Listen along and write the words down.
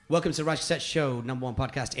Welcome to the Raj Cassette Show, #1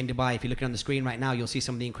 podcast in Dubai. If you're looking on the screen right now, you'll see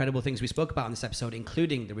some of the incredible things we spoke about in this episode,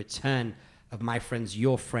 including the return of My Friends,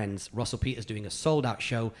 Your Friends, Russell Peters doing a sold-out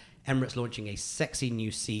show, Emirates launching a sexy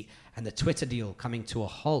new seat, and the Twitter deal coming to a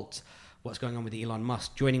halt. What's going on with Elon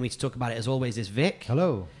Musk? Joining me to talk about it, as always, is Vic.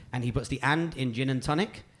 Hello. And he puts the "and" in gin and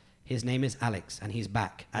tonic. His name is Alex, and he's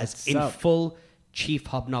back What's in up? full Chief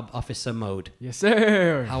Hobnob Officer mode. Yes,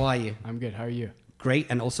 sir. How are you? I'm good. How are you? Great.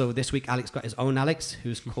 And also this week, Alex got his own Alex,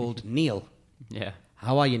 who's called Neil. Yeah,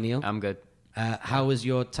 How are you, Neil? I'm good. How was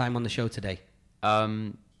your time on the show today?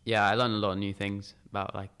 Yeah, I learned a lot of new things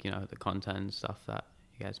about the content and stuff that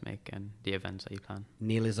you guys make and the events that you plan.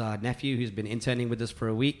 Neil is our nephew who's been interning with us for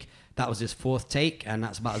a week. That was his 4th take, and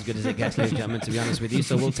that's about as good as it gets, ladies and gentlemen, to be honest with you.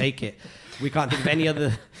 So we'll take it. We can't think of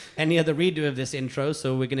any other redo of this intro,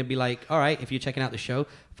 so we're going to be like, all right, if you're checking out the show,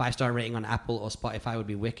 5-star rating on Apple or Spotify would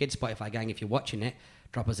be wicked. Spotify gang, if you're watching it,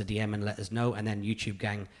 drop us a DM and let us know. And then YouTube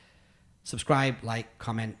gang, subscribe, like,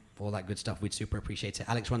 comment, all that good stuff. We'd super appreciate it.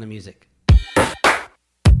 Alex, run the music.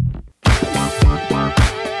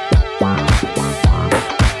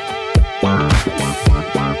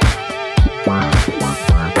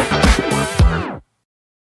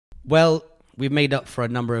 Well, we've made up for a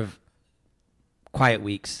number of quiet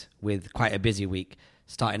weeks with quite a busy week.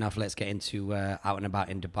 Starting off, let's get into out and about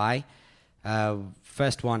in Dubai.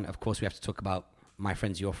 First one, of course, we have to talk about My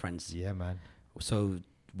Friends, Your Friends. Yeah, man. So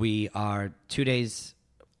we are 2 days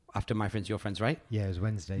after My Friends, Your Friends, right? Yeah, it was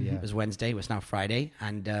Wednesday, yeah. It was Wednesday. It's now Friday.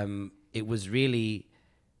 And it was really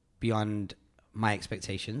beyond my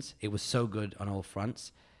expectations. It was so good on all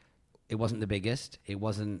fronts. It wasn't the biggest. It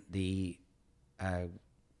wasn't the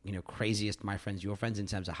craziest My Friends, Your Friends in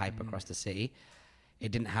terms of hype across the city.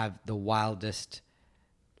 It didn't have the wildest,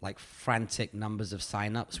 frantic numbers of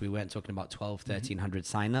signups. We weren't talking about 1,300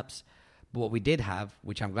 signups. But what we did have,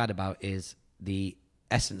 which I'm glad about, is the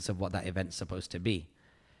essence of what that event's supposed to be.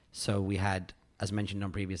 So we had, as mentioned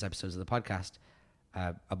on previous episodes of the podcast,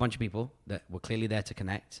 a bunch of people that were clearly there to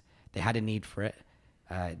connect. They had a need for it.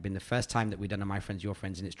 It'd been the first time that we'd done a My Friends, Your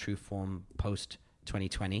Friends in its true form post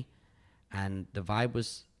 2020. And the vibe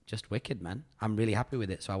was just wicked, man. I'm really happy with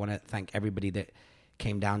it. So I want to thank everybody that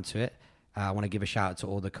came down to it. I want to give a shout out to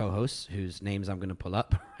all the co-hosts whose names I'm going to pull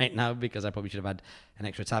up right now because I probably should have had an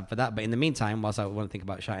extra tab for that. But in the meantime, whilst I want to think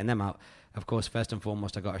about shouting them out, of course, first and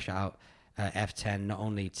foremost, I got to shout out F10, not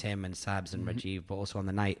only Tim and Sabs and Rajiv, but also on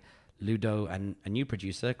the night, Ludo and a new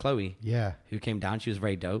producer, Chloe. Yeah. Who came down. She was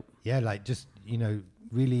very dope. Yeah,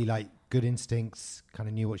 really good instincts, kind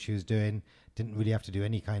of knew what she was doing. Didn't really have to do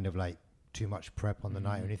any kind of too much prep on the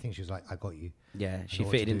night or anything. She was like, I got you. Yeah, she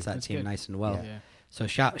fitted into that team nice and well. Yeah. So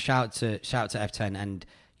shout out to F10, and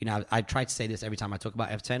I try to say this every time I talk about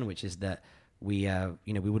F10, which is that we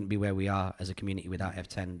wouldn't be where we are as a community without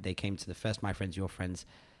F10. They came to the first My Friends, Your Friends,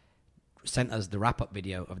 sent us the wrap-up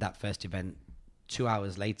video of that first event 2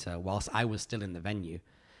 hours later, whilst I was still in the venue,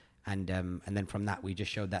 and then from that we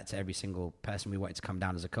just showed that to every single person we wanted to come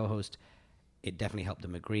down as a co-host. It definitely helped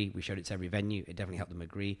them agree. We showed it to every venue. It definitely helped them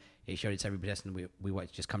agree. It showed it to every person we wanted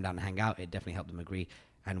to just come down and hang out. It definitely helped them agree.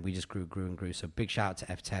 And we just grew and grew. So big shout out to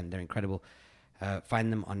F10. They're incredible.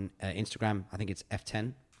 Find them on Instagram. I think it's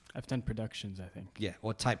F10. F10 Productions, I think. Yeah,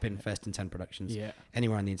 or type in First and 10 Productions. Yeah.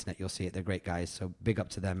 Anywhere on the internet, you'll see it. They're great guys. So big up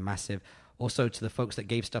to them, massive. Also to the folks that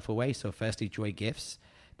gave stuff away. So firstly, Joy Gifts.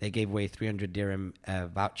 They gave away 300 dirham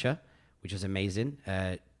voucher, which was amazing.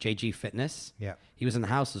 JG Fitness. Yeah. He was in the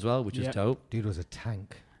house as well, which was dope. Dude was a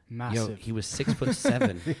tank. Massive. Yo, he was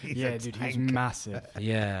 6'7". Yeah, dude, he's massive.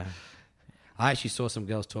 Yeah. I actually saw some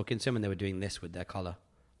girls talking to him and they were doing this with their collar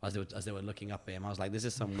as they were looking up at him. I was like, this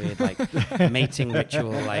is some weird mating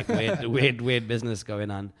ritual, weird business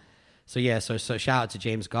going on. So yeah, so shout out to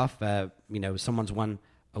James Goff. Someone's won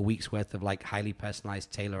a week's worth of highly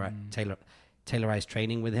personalized tailorized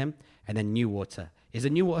training with him. And then New Water. Is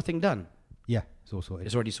the New Water thing done? Yeah, it's all sorted.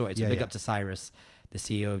 It's already sorted. So big up to Cyrus, the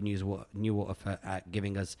CEO of New Water, for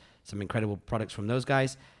giving us some incredible products from those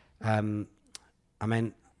guys. What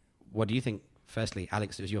do you think? Firstly,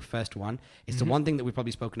 Alex, it was your first one. It's the one thing that we've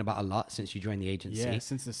probably spoken about a lot since you joined the agency. Yeah,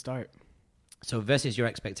 since the start. So versus your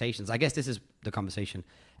expectations. I guess this is the conversation.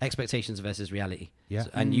 Expectations versus reality. Yeah.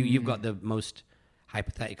 So, and you've got the most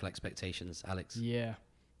hypothetical expectations, Alex. Yeah.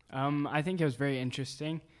 I think it was very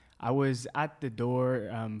interesting. I was at the door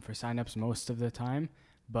for signups most of the time,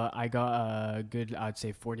 but I got a good, I'd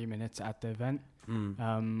say, 40 minutes at the event.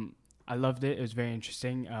 I loved it. It was very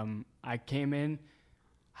interesting. I came in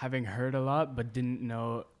having heard a lot, but didn't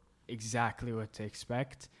know exactly what to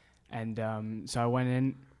expect. And so I went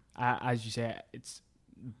in, as you say, it's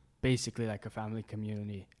basically like a family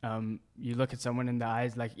community. You look at someone in the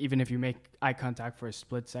eyes, like even if you make eye contact for a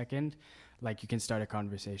split second, like you can start a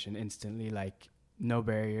conversation instantly, like no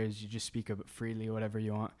barriers. You just speak a bit freely, whatever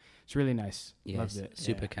you want. It's really nice. Yes, Loved it.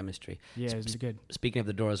 super chemistry. Yeah, it was good. Speaking of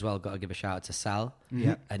the door as well, got to give a shout out to Sal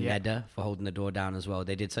Mhm. and Neda for holding the door down as well.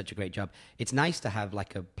 They did such a great job. It's nice to have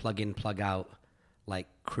like a plug in, plug out like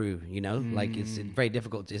crew, you know, like it's very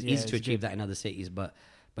difficult. It's easy to achieve that in other cities, but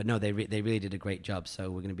no, they really did a great job. So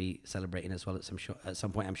we're going to be celebrating as well at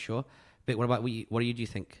some point, I'm sure. Vic, what about you? What do you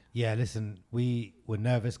think? Yeah, listen, we were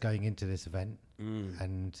nervous going into this event,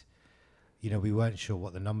 and you know, we weren't sure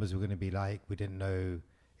what the numbers were going to be like. We didn't know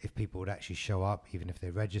if people would actually show up, even if they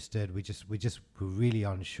registered. We just were really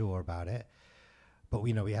unsure about it. But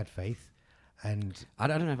we know we had faith, and I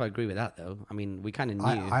don't know if I agree with that though. I mean, we kind of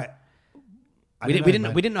knew. We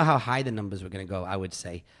didn't know how high the numbers were going to go. I would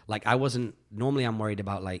say, like, I wasn't. Normally, I'm worried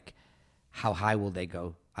about like how high will they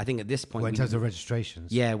go. I think at this point, in terms of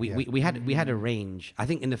registrations, yeah, we had a range. I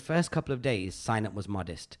think in the first couple of days, sign up was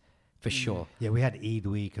modest, for sure. Yeah, we had Eid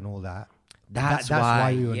week and all that. That's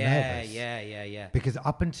why we were nervous. Yeah. Because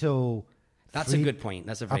up until that's a good point.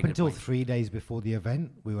 That's a very up good until point. 3 days before the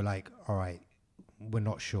event, we were like, all right, we're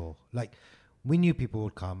not sure. Like, we knew people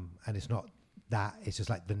would come, and it's not that. It's just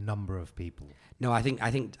like the number of people. No, I think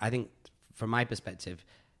from my perspective,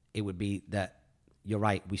 it would be that you're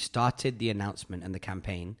right. We started the announcement and the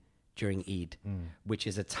campaign during Eid, which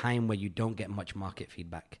is a time where you don't get much market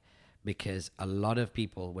feedback because a lot of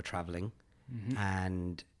people were traveling,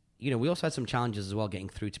 and you know, we also had some challenges as well getting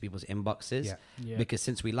through to people's inboxes because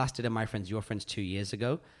since we last did a My Friends, Your Friends 2 years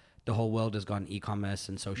ago, the whole world has gone e-commerce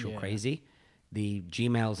and social crazy. The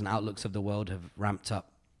Gmails and Outlooks of the world have ramped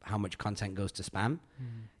up how much content goes to spam.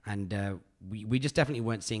 And we just definitely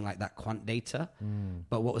weren't seeing like that quant data.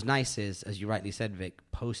 But what was nice is, as you rightly said, Vic,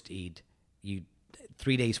 post-Eid,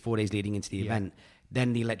 3 days, 4 days leading into the event,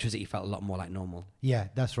 then the electricity felt a lot more like normal. Yeah,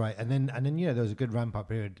 that's right. And then you know, there was a good ramp up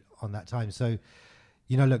period on that time. So,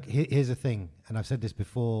 you know, look, here's the thing, and I've said this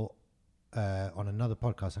before on another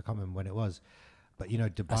podcast. I can't remember when it was, but you know,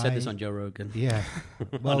 Dubai. I said this on Joe Rogan. Yeah,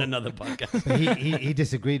 well, on another podcast. But he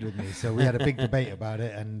disagreed with me, so we had a big debate about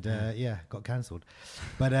it, and got cancelled.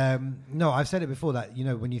 But no, I've said it before that, you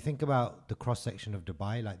know, when you think about the cross section of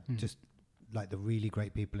Dubai, like just like the really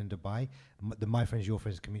great people in Dubai, the My Friends, Your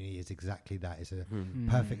Friends community is exactly that. It's a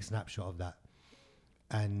perfect snapshot of that,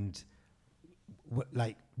 and.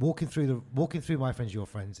 Like walking through My Friends, Your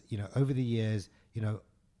Friends, you know, over the years, you know,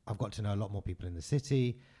 I've got to know a lot more people in the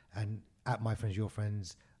city, and at My Friends, Your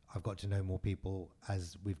Friends, I've got to know more people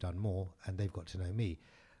as we've done more, and they've got to know me.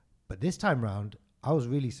 But this time round, I was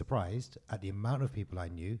really surprised at the amount of people I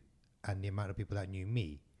knew and the amount of people that knew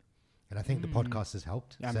me. And I think the podcast has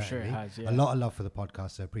helped. I'm certainly. sure it has, yeah. A lot of love for the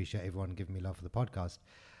podcast, so I appreciate everyone giving me love for the podcast.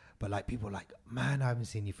 But like people are like, man, I haven't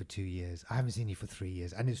seen you for 2 years. I haven't seen you for 3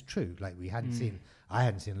 years. And it's true. Like I hadn't seen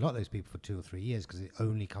a lot of those people for 2 or 3 years because it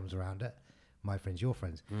only comes around at My Friends, Your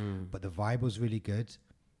Friends. But the vibe was really good.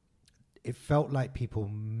 It felt like people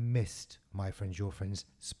missed My Friends, Your Friends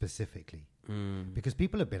specifically because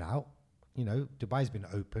people have been out. You know, Dubai's been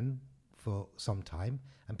open for some time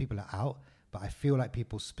and people are out. But I feel like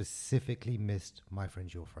people specifically missed My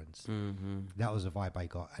Friends, Your Friends. That was a vibe I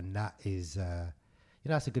got. And that is... you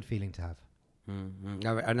know, that's a good feeling to have.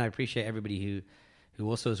 And I appreciate everybody who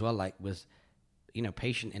also as well like was, you know,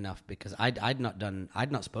 patient enough because I'd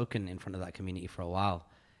not spoken in front of that community for a while,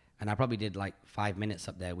 and I probably did like 5 minutes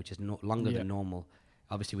up there, which is longer than normal.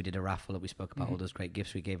 Obviously, we did a raffle that we spoke about all those great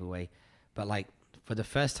gifts we gave away, but like for the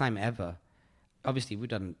first time ever, obviously we've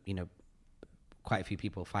done, you know, quite a few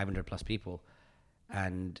people, 500 plus people,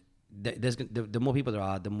 and the more people there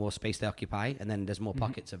are, the more space they occupy, and then there's more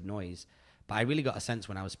pockets of noise. But I really got a sense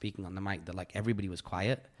when I was speaking on the mic that like everybody was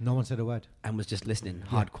quiet. No one said a word. And was just listening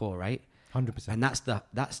hardcore, right? 100%. And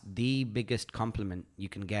that's the biggest compliment you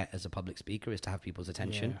can get as a public speaker is to have people's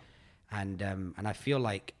attention. Yeah. And I feel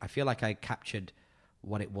like I captured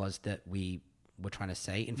what it was that we were trying to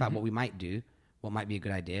say. In fact, what we might do, what might be a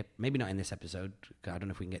good idea, maybe not in this episode, 'cause I don't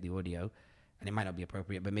know if we can get the audio, and it might not be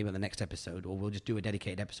appropriate, but maybe on the next episode, or we'll just do a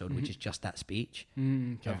dedicated episode, which is just that speech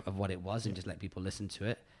of what it was and just let people listen to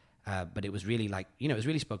it. But it was really like, you know, it was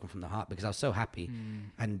really spoken from the heart because I was so happy.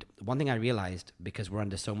 And one thing I realized, because we're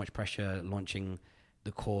under so much pressure launching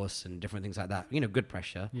the course and different things like that, you know, good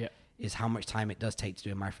pressure, is how much time it does take to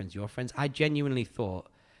do My Friends, Your Friends. I genuinely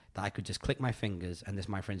thought that I could just click my fingers and this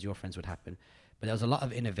My Friends, Your Friends would happen. But there was a lot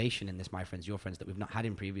of innovation in this My Friends, Your Friends that we've not had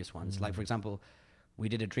in previous ones. Like, for example, we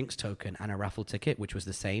did a drinks token and a raffle ticket, which was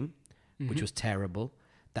the same, which was terrible,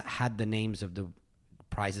 that had the names of the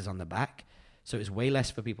prizes on the back. So it was way less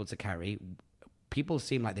for people to carry, people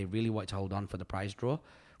seemed like they really wanted to hold on for the prize draw,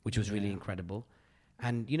 which was really incredible.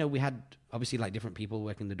 And, you know, we had obviously like different people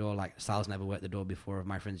working the door. Like Sal's never worked the door before of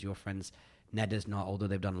My Friends, Your Friends. Neda's not, although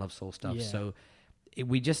they've done Love Soul stuff. Yeah. So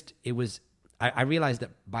I realized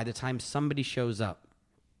that by the time somebody shows up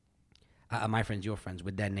at My Friends, Your Friends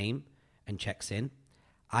with their name and checks in,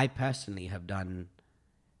 I personally have done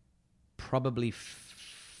probably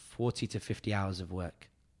 40 to 50 hours of work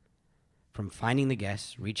from finding the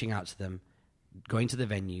guests, reaching out to them, going to the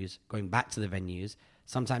venues, going back to the venues,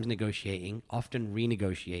 sometimes negotiating, often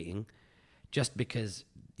renegotiating, just because,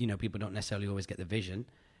 you know, people don't necessarily always get the vision.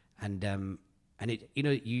 And it, you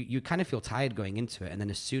know, you kind of feel tired going into it. And then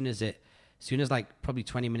as soon as like probably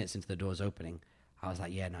 20 minutes into the doors opening, I was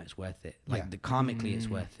like, yeah, no, it's worth it. Like karmically, it's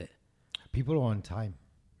worth it. People are on time.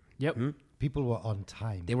 Yep. People were on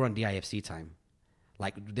time. They were on DIFC time.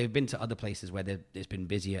 Like they've been to other places where it's been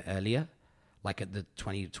busier earlier, like at the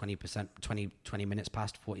 20 minutes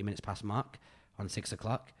past, 40 minutes past mark on 6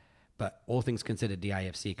 o'clock. But all things considered,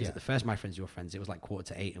 DIFC, because at the first My Friends, Your Friends, it was like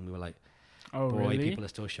 7:45, and we were like, oh, boy, really? people are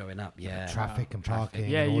still showing up. Yeah. Traffic and parking.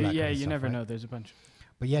 Yeah, and all that kind of you stuff, never right? know. There's a bunch.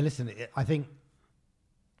 But yeah, listen, I think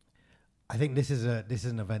this is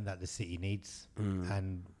an event that the city needs,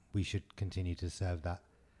 and we should continue to serve that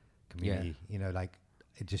community. You know, like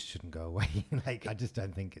it just shouldn't go away. Like I just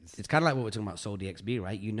don't think it's kind of like what we're talking about Soul DXB,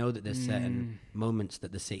 right? You know that there's certain moments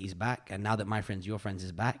that the city's back, and now that My Friends, Your Friends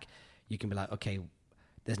is back, you can be like, okay,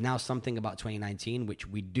 there's now something about 2019 which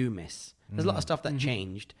we do miss. There's a lot of stuff that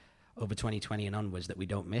changed over 2020 and onwards that we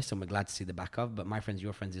don't miss, and we're glad to see the back of. But My Friends,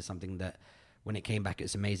 Your Friends is something that when it came back,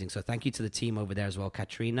 it's amazing. So thank you to the team over there as well.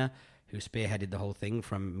 Katrina, who spearheaded the whole thing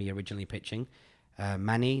from me originally pitching.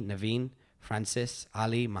 Manny, Naveen, Francis,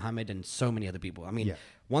 Ali, Mohammed, and so many other people. I mean,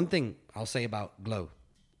 one thing I'll say about Glow,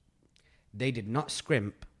 they did not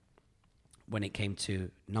scrimp when it came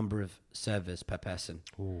to number of servers per person.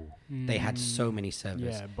 They had so many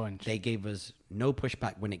servers. Yeah, a bunch. They gave us no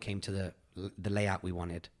pushback when it came to the layout we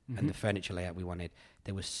wanted and the furniture layout we wanted.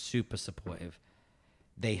 They were super supportive.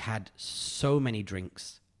 They had so many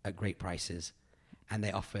drinks at great prices, and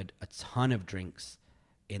they offered a ton of drinks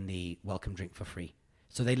in the welcome drink for free.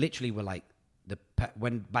 So they literally were like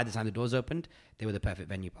by the time the doors opened, they were the perfect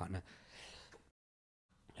venue partner.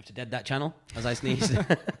 I have to dead that channel as I sneeze.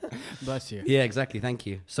 Bless you. Yeah, exactly. Thank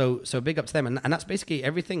you. So big up to them. And that's basically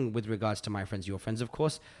everything with regards to My Friends, Your Friends. Of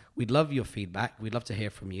course, we'd love your feedback. We'd love to hear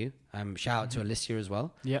from you. Shout out to Alicia as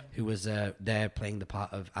well, who was there playing the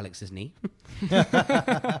part of Alex's knee.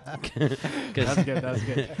 That's good.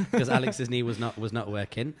 Because Alex's knee was not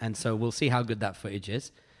working. And so we'll see how good that footage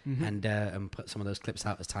is and put some of those clips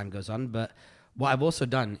out as time goes on. But what I've also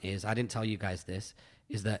done is, I didn't tell you guys this,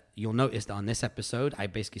 is that you'll notice that on this episode, I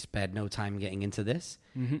basically spared no time getting into this.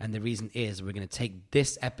 And the reason is we're going to take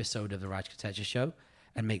this episode of the Raj Kotecha Show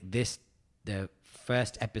and make this the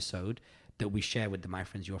first episode that we share with the My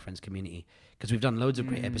Friends, Your Friends community. Because we've done loads of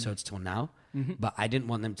great episodes till now, but I didn't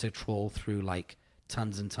want them to trawl through like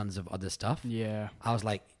tons and tons of other stuff. Yeah. I was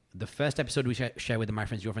like, the first episode we share with the My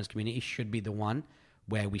Friends, Your Friends community should be the one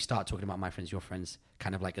where we start talking about My Friends, Your Friends,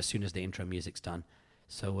 kind of like as soon as the intro music's done.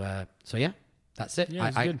 So yeah. That's it.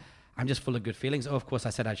 Yeah, good. I'm just full of good feelings. Oh, of course, I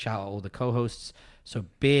said I'd shout out all the co-hosts. So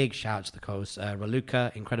big shout out to the co-hosts.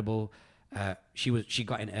 Raluca, incredible. She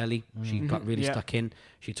got in early. She got really stuck in.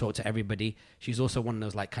 She talked to everybody. She's also one of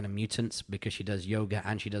those like kind of mutants because she does yoga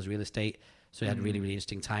and she does real estate. So we had a really, really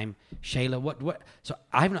interesting time. Shayla, what? So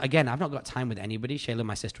I've not got time with anybody. Shayla,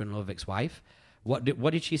 my sister-in-law, Vic's wife. What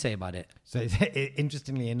did she say about it? So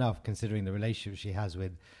interestingly enough, considering the relationship she has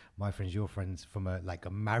with My Friends, Your Friends from a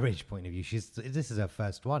marriage point of view, this is her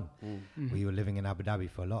first one. We were living in Abu Dhabi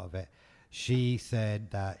for a lot of it. She said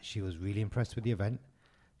that she was really impressed with the event.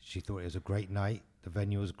 She thought it was a great night. The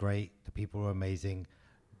venue was great. The people were amazing.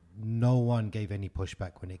 No one gave any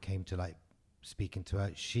pushback when it came to like speaking to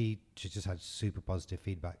her. She just had super positive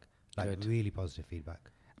feedback, really positive feedback.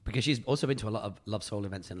 Because she's also been to a lot of Love Soul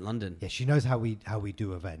events in London. Yeah, she knows how we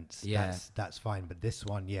do events. Yeah, that's fine. But this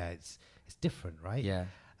one, it's different, right? Yeah.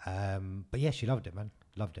 But yeah, she loved it, man.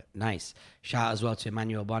 Loved it. Nice. Shout out as well to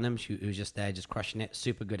Emmanuel Bonham, who was just there, just crushing it.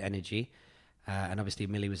 Super good energy. And obviously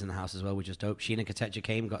Millie was in the house as well, which was dope. Sheena Kotecha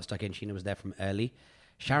came, got stuck in. Sheena was there from early.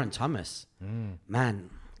 Sharon Thomas. Man,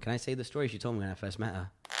 can I say the story she told me when I first met her?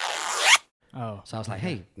 Oh. So I was like,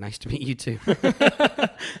 hey, nice to meet you too.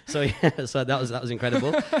 so that was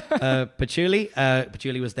incredible. Patchouli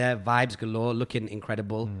was there, vibes galore, looking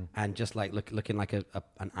incredible and just like looking like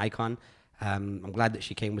an icon. I'm glad that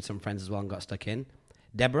she came with some friends as well and got stuck in.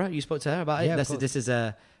 Deborah, you spoke to her about it? This is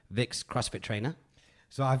Vic's CrossFit trainer.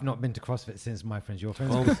 So I've not been to CrossFit since My Friends, Your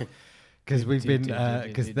Friends. because we've been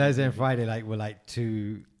because Thursday and Friday like were like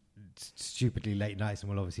two stupidly late nights, and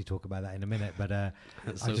we'll obviously talk about that in a minute. But I've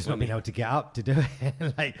just not been able to get up to do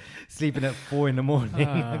it. Like sleeping at 4 a.m.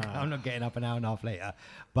 I'm not getting up an hour and a half later.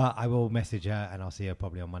 But I will message her, and I'll see her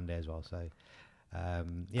probably on Monday as well. So.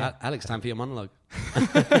 Yeah, Alex, time for your monologue.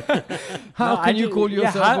 How can you call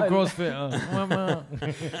yourself a CrossFitter?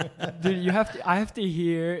 Dude, I have to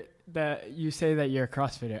hear that you say that you're a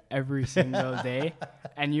CrossFitter every single day,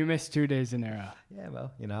 and you miss 2 days in a row. Yeah,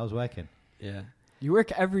 well, I was working. Yeah, you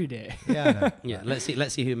work every day. Yeah, I know. Yeah.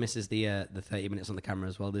 Let's see who misses the 30 minutes on the camera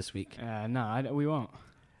as well this week. No, we won't.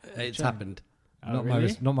 It's happened. Oh,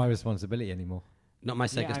 really? Not my responsibility anymore. Not my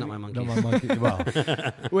circus, not my monkey. Not my monkey. Well,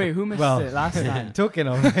 wait, who missed it last time? Talking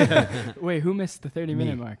of. Wait, who missed the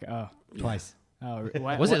 30-minute mark? Oh, twice. Oh,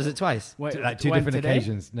 was it twice? Like two different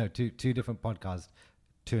occasions. No, two different podcasts,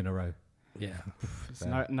 2 in a row. Yeah, it's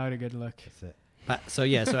not a good look. That's it. So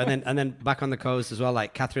and then back on the coast as well,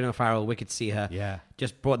 like Catherine O'Farrell, wicked to see her. Yeah,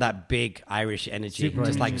 just brought that big Irish energy,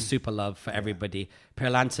 like super love for everybody.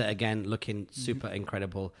 Perlanta again, looking super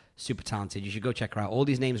incredible, super talented. You should go check her out. All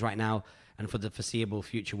these names right now, and for the foreseeable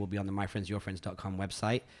future, will be on the myfriendsyourfriends.com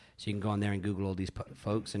website. So you can go on there and Google all these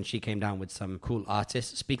folks. And she came down with some cool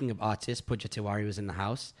artists. Speaking of artists, Pooja Tiwari was in the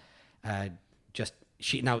house. Now,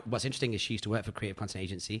 what's interesting is she used to work for Creative Content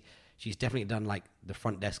Agency. She's definitely done like the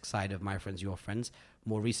front desk side of My Friends, Your Friends.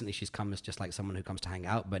 More recently, she's come as just like someone who comes to hang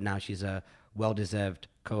out. But now she's a well-deserved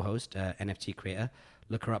co-host, NFT creator.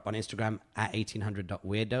 Look her up on Instagram at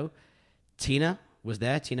 1800.weirdo. Tina was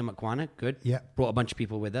there. Tina Makwana, good. Yeah. Brought a bunch of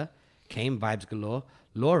people with her. Came, vibes galore.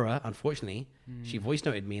 Laura, unfortunately, she voice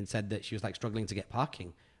noted me and said that she was like struggling to get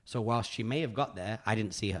parking. So whilst she may have got there, I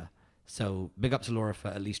didn't see her. So big up to Laura for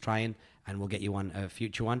at least trying, and we'll get you on a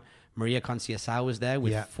future one. Maria Conceição was there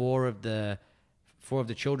with four of the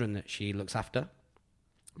children that she looks after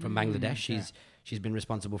from Bangladesh. She's been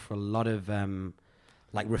responsible for a lot of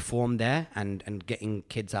like reform there and getting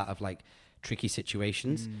kids out of like tricky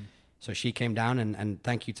situations. So she came down, and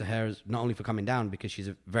thank you to her not only for coming down because she's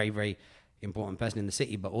a very, very important person in the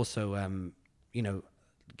city, but also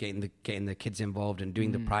getting the kids involved and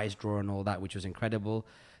doing the prize draw and all that, which was incredible.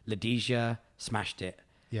 Ladija smashed it.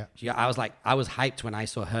 Yeah, I was hyped when I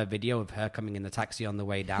saw her video of her coming in the taxi on the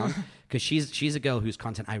way down because she's a girl whose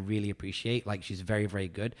content I really appreciate. Like, she's very, very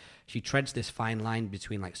good. She treads this fine line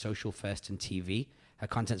between like social first and TV. Her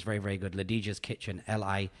content's very, very good. Ladija's Kitchen,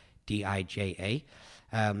 Lidija.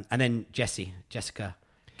 And then Jessica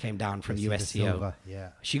came down from USCO. Yeah,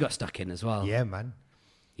 she got stuck in as well. Yeah, man.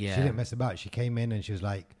 Yeah, she didn't mess about. She came in and she was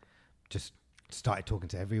like, just started talking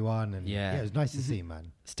to everyone, and it was nice to see,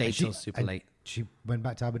 man. Stayed till super late. She went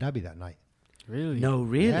back to Abu Dhabi that night. Really? No,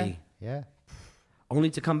 really? Yeah.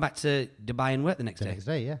 Only to come back to Dubai and work the next day. Next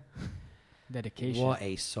day, yeah. Dedication. What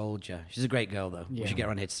a soldier. She's a great girl, though. Yeah. We should get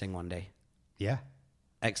her on here to sing one day. Yeah.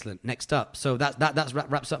 Excellent. Next up. So that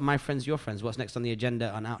wraps up My Friends, Your Friends. What's next on the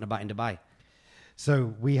agenda on Out and About in Dubai?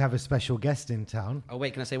 So we have a special guest in town. Oh,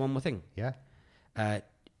 wait, can I say one more thing? Yeah.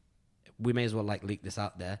 We may as well like leak this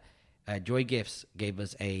out there. Joy Gifts gave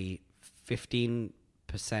us a 15%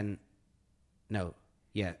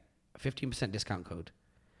 discount code.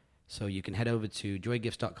 So you can head over to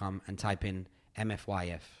joygifts.com and type in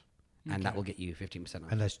MFYF, and that will get you 15%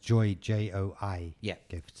 off. And that's Joy, J-O-I. Yeah.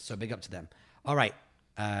 Gifts. So big up to them. All right.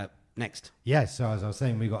 Next. Yeah, so as I was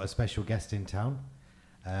saying, we got a special guest in town.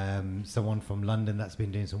 Someone from London that's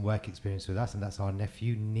been doing some work experience with us, and that's our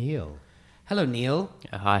nephew, Neil. Hello, Neil.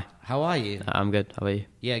 Hi. How are you? I'm good. How are you?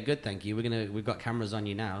 Yeah, good, thank you. We've got cameras on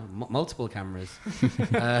you now, multiple cameras.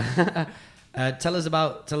 Tell us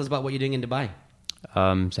about what you're doing in Dubai.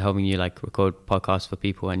 So helping you like record podcasts for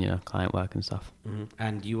people and client work and stuff. Mm-hmm.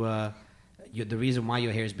 And the reason why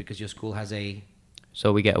you're here is because your school has a.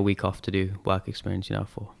 So we get a week off to do work experience,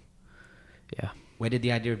 Where did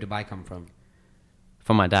the idea of Dubai come from?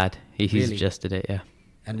 From my dad. He Really? suggested it, yeah.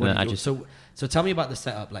 And what did so tell me about the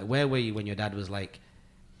setup. Like, where were you when your dad was like,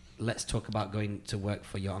 let's talk about going to work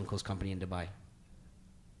for your uncle's company in Dubai?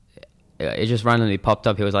 It just randomly popped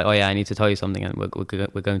up. He was like, "Oh yeah, I need to tell you something, and we're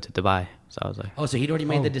going to Dubai." So I was like, "Oh, so he'd already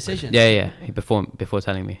made the decision." Yeah. Before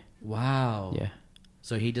telling me. Wow. Yeah.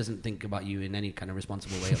 So he doesn't think about you in any kind of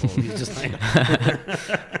responsible way at all. He's just like,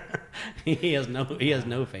 he has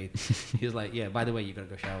no faith. He's like, yeah. By the way, you gotta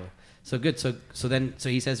go shower. So good. So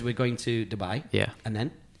he says we're going to Dubai. Yeah. And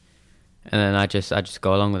then I just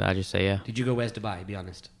go along with it. I just say yeah. Did you go? Where's Dubai? Be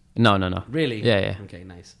honest. No. Really? Yeah. Okay,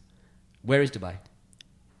 nice. Where is Dubai?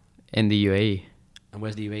 In the UAE. And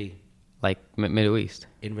where's the UAE? Like Middle East.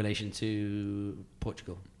 In relation to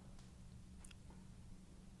Portugal.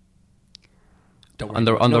 Don't worry. On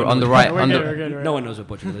the No, on the no, right We're on good, the we're good, we're No good. one knows what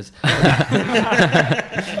Portugal is.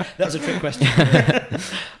 That was a trick question.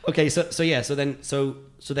 Okay,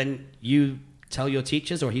 so then you tell your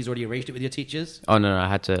teachers, or he's already arranged it with your teachers. Oh no, I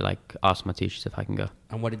had to like ask my teachers if I can go.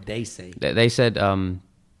 And what did they say? They said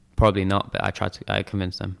probably not, but I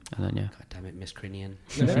convinced them, and then yeah. God damn it, Miss Crinian.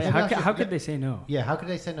 Yeah, let me How, ask you- how could they say no? Yeah, how could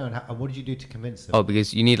they say no? And what did you do to convince them? Oh,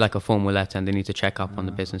 because you need like a formal letter, and they need to check up on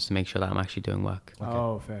the business to make sure that I'm actually doing work.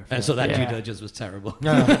 Oh, fair. And so that Yeah. due diligence was terrible.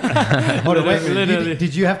 No. Hold on, wait, Literally.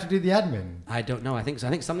 did you have to do the admin? I don't know. I think so.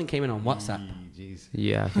 I think something came in on WhatsApp. Jeez.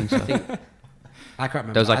 Yeah, I think so. I can't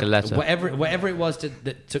remember. There was like a letter. Whatever it was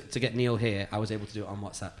that took to get Neil here, I was able to do it on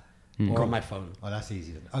WhatsApp or on my phone. Oh, that's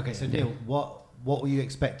easy then. Okay, so Neil, what were you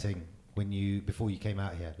expecting before you came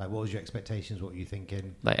out here? Like, what was your expectations? What were you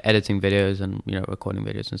thinking? Like editing videos and recording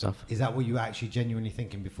videos and stuff Is that what you were actually genuinely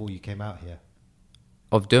thinking before you came out here?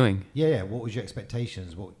 of doing. Yeah. What was your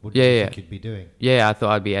expectations? What did Yeah, you yeah. think you'd be doing? Yeah, I thought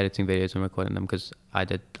I'd be editing videos and recording them because I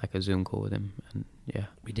did like a Zoom call with him, and yeah,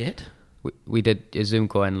 We did. we did a Zoom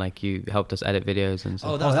call, and like you helped us edit videos and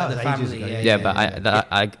Oh, stuff. that was that like the was ages family. ago. Yeah, Yeah, yeah, but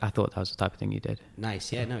yeah. I thought that was the type of thing you did.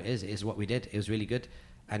 Nice. Yeah, no, it is. It is what we did. It was really good.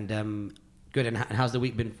 And good. And how's the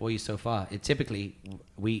week been for you so far? It typically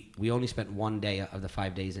we only spent one day of the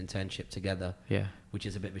 5 days internship together, Yeah. which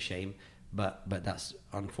is a bit of a shame. But that's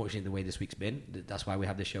unfortunately the way this week's been. That's why we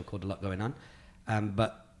have this show called A Lot Going On.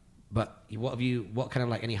 But what kind of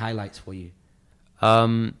like any highlights for you?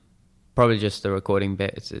 Probably just the recording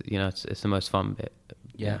bit. It's it's the most fun bit.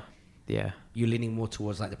 Yeah. Yeah. You're leaning more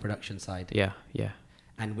towards like the production side. Yeah. Yeah.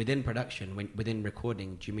 And within production, within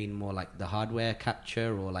recording, do you mean more like the hardware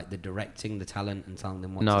capture or like the directing, the talent, and telling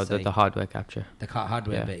them what No, to say? the hardware capture. The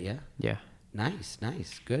hardware Yeah. bit, yeah. Yeah. Nice,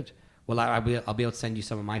 good. Well, I'll be able to send you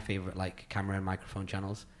some of my favorite like camera and microphone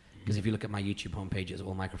channels because if you look at my YouTube homepage, it's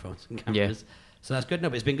all microphones and cameras. So that's good. No,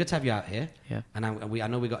 but it's been good to have you out here. Yeah. And I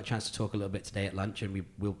know we got a chance to talk a little bit today at lunch, and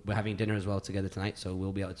we're having dinner as well together tonight, so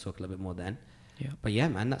we'll be able to talk a little bit more then. Yeah. But yeah,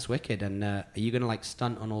 man, that's wicked. And are you gonna like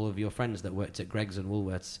stunt on all of your friends that worked at Greg's and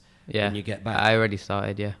Woolworths Yeah. when you get back? I already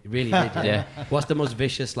started. Yeah. You really did. Yeah. Yeah. What's the most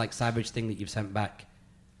vicious, like, savage thing that you've sent back?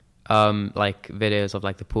 Like videos of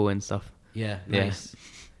like the pool and stuff. Yeah. Yeah. Nice.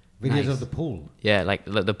 Videos Nice. of the pool. Yeah, like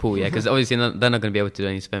the pool. Yeah, because obviously they're not going to be able to do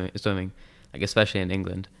any swimming, like especially in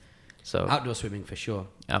England. So Outdoor swimming for sure.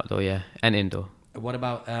 outdoor, yeah, and indoor. What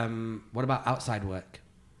about outside work?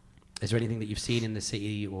 Is there anything that you've seen in the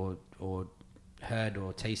city or heard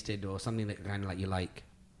or tasted or something that kind of like you like?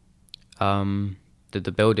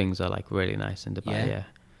 The buildings are like really nice in Dubai. Yeah? Yeah,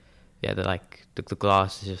 yeah. They're like the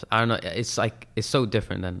glass is just, I don't know. It's like it's so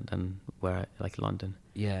different than where like London.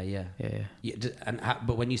 Yeah. Yeah.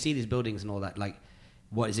 But when you see these buildings and all that, like,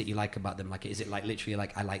 what is it you like about them? Like, is it like literally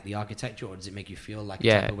like I like the architecture, or does it make you feel like a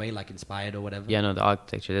Yeah. type of way, like inspired or whatever? Yeah, no, the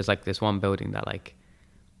architecture. There's like this one building that like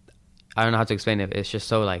I don't know how to explain it. But it's just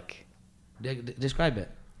so like Describe it.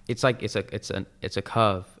 it's like it's a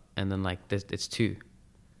curve, and then like it's two.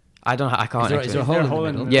 I don't know. I can't. Is there a explain. hole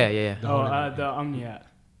in the middle? Yeah. Oh, the Omnia.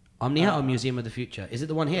 Omnia or Museum of the Future? Is it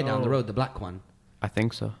the one here down the Oh. road, the black one? I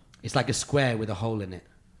think so. It's like a square with a hole in it,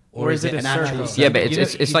 Or is it a an actual? circle? Yeah, but You know,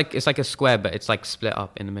 it's like a square, but it's like split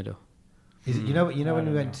up in the middle. Is it, you know when we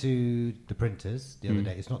don't went to the printers the other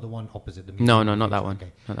day? It's not the one opposite the museum. No, of not the that Future. one.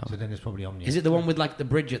 Okay. Not that So one. then it's probably Omnia. Is it the one with like the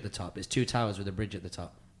bridge at the top? It's two towers with a bridge at the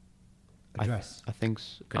top. Address? I think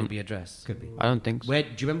so. Could it be a dress? Could be. I don't think so. Where do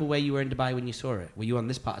you remember where you were in Dubai when you saw it? Were you on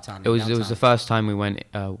this part of town? It was the first time we went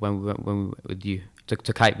when we went with you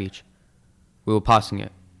to Kite Beach. We were passing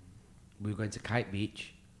it. We were going to Kite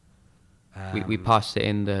Beach. We passed it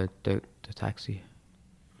in the taxi.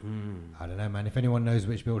 I don't know, man. If anyone knows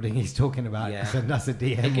which building he's talking about, Yeah. send us a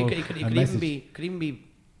DM It or could a even message. be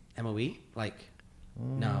MOE. Like,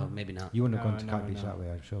 no, maybe not. You wouldn't have No, gone to no, Kite Beach no. that way,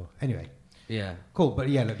 I'm sure. Anyway, Yeah. cool. But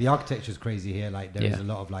yeah, look, the architecture's crazy here. Like there is Yeah. a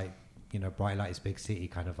lot of like, bright lights, big city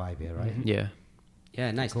kind of vibe here, right? Yeah. Yeah,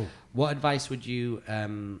 nice. Cool. What advice would you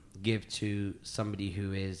give to somebody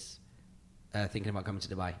who is thinking about coming to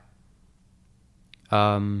Dubai?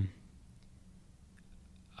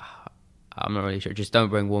 I'm not really sure. Just don't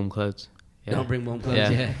bring warm clothes. Yeah. Don't bring warm clothes. Yeah.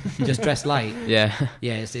 Yeah. Just dress light. Yeah.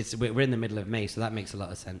 Yeah, we're in the middle of May, so that makes a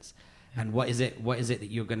lot of sense. And what is it that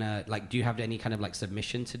you're gonna like? Do you have any kind of like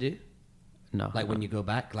submission to do? No. Like when you go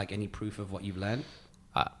back, like any proof of what you've learned?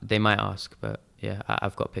 They might ask, but yeah,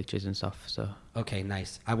 I've got pictures and stuff. So Okay,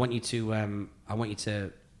 nice. I want you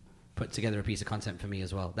to put together a piece of content for me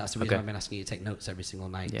as well. That's the reason Okay. I've been asking you to take notes every single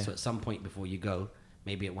night. Yeah. So at some point before you go,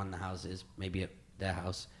 maybe at one of the houses, maybe at their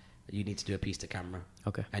house, you need to do a piece to camera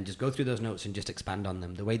okay. and just go through those notes and just expand on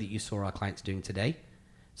them the way that you saw our clients doing today.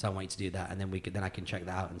 So I want you to do that, and then I can check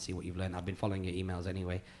that out and see what you've learned. I've been following your emails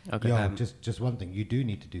anyway. Okay. Yo, just one thing. You do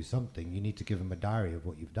need to do something. You need to give him a diary of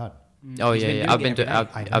what you've done. Oh He's been yeah, doing I've it been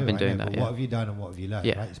every night. I've been doing but that. what Yeah. have you done and what have you learned?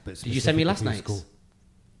 Yeah. Right? But Did you send me last specifically night's? school.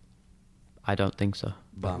 I don't think so.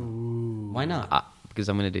 Why not? Because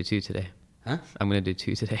I'm gonna do 2 today. Huh? I'm gonna do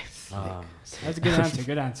 2 today. Oh. That's a good answer.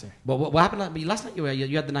 Good answer. But what happened last night? You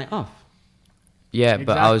had the night off. Yeah,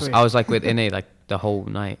 but I Exactly. was like with Ine like the whole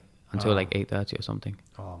night until like 8:30 or something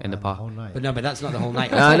Oh, in the man, park. whole night. But no, but that's not the whole night.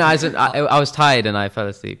 No, I was tired and I fell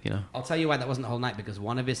asleep. You know. I'll tell you why that wasn't the whole night, because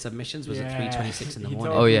one of his submissions was at 3:26 in the He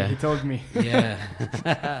morning. told Oh, me, yeah. He told me.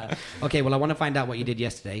 Yeah. Okay, well, I want to find out what you did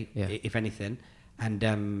yesterday, Yeah. if anything. And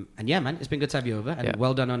yeah, man, it's been good to have you over. And Yeah.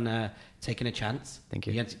 well done on taking a chance. Thank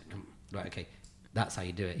you. had to, right, okay. That's how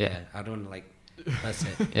you do it. Yeah. Yeah. I don't want to, that's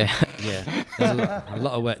it. Yeah. Yeah. There's a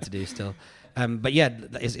lot of work to do still. But yeah,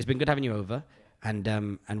 it's been good having you over. And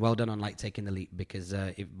well done on like taking the leap, because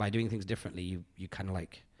if by doing things differently, you kind of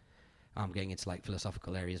like, I'm getting into like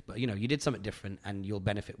philosophical areas, but you know, you did something different and you'll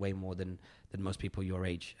benefit way more than most people your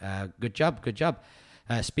age. Good job.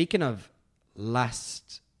 Speaking of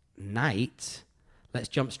last night, let's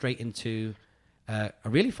jump straight into a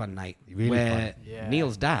really fun night where Yeah.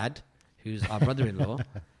 Neil's dad, who's our brother-in-law,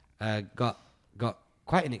 got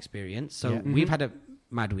quite an experience. So Yeah. we've had a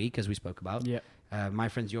mad week, as we spoke about. Yeah. My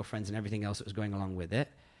friends, your friends, and everything else that was going along with it.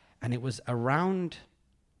 And it was around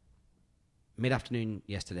mid-afternoon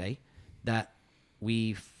yesterday that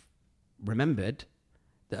we remembered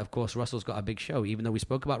that, of course, Russell's got a big show, even though we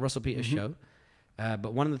spoke about Russell Peters' show.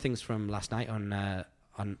 But one of the things from last night one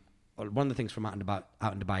of the things from out and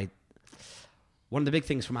Dubai, one of the big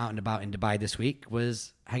things from out and about in Dubai this week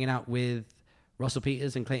was hanging out with Russell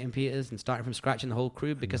Peters and Clayton Peters and starting from scratch and the whole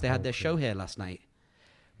crew, because they had their show here last night,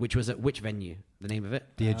 which was at which venue? The name of it?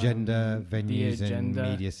 The agenda venues the Agenda-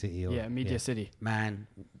 in Media City. Yeah, Media City. Man,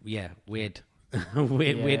 yeah, weird,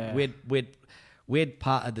 Yeah. weird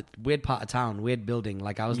part of town, weird building.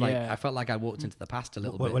 Like I was like, Yeah. I felt like I walked into the past a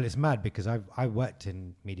little bit. Well, it's mad because I worked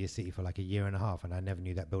in Media City for like a year and a half, and I never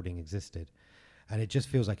knew that building existed, and it just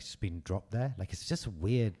feels like it's just been dropped there. Like it's just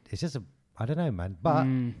weird. It's just I don't know, man. But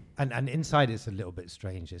and inside it's a little bit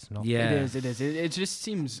strange. It's not. Yeah. It is. It just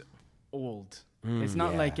seems old. It's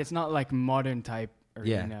not Yeah. like modern type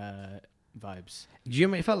Yeah. urban vibes. Do you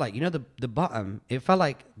remember? It felt like, you know, the bottom. It felt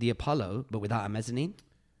like the Apollo, but without a mezzanine.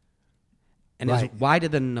 And it Right. was wider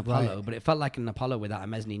than an Apollo, Right. but it felt like an Apollo without a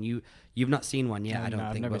mezzanine. You've not seen one yet, No, I don't no,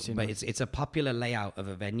 I've think. never But, seen but one. it's a popular layout of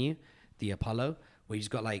a venue, the Apollo, where you've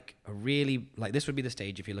got like a really, like this would be the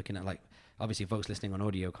stage if you're looking at like, obviously folks listening on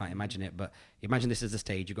audio can't imagine it, but imagine this is the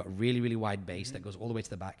stage. You've got a really, really wide base that goes all the way to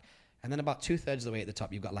the back. And then about 2/3 of the way at the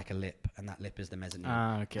top, you've got like a lip, and that lip is the mezzanine.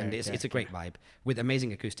 Ah, okay, And it's okay, a great vibe with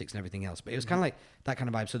amazing acoustics and everything else. But it was kind of like that kind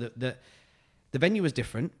of vibe. So the venue was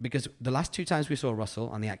different because the last 2 times we saw Russell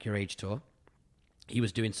on the Accurate Age tour, he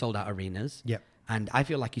was doing sold out arenas. Yep. And I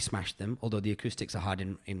feel like he smashed them, although the acoustics are hard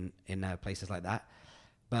in places like that.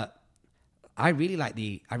 But I really like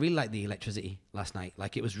the electricity last night.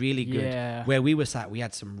 Like it was really good. Yeah. Where we were sat, we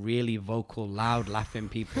had some really vocal, loud, laughing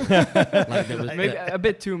people. Like there was Maybe a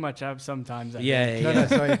bit too much sometimes. I think. No,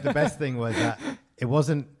 sorry. The best thing was that it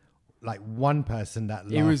wasn't like one person that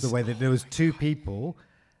laughed was- the way that there was 2 people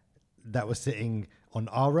that were sitting on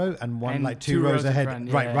our row and one And like 2 2 rows rows in ahead,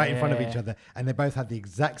 front. right Yeah, in front of yeah, each yeah. other, and they both had the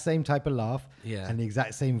exact same type of laugh Yeah. and the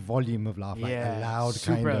exact same volume of laugh, like Yeah, a loud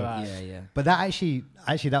super kind of. loud. Yeah. But that actually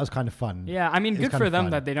that was kind of fun. Yeah, I mean, It was good kind for of them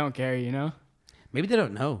fun. that they don't care, you know? Maybe they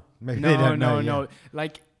don't know. Maybe they don't know, yeah.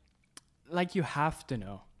 Like you have to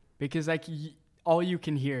know because like all you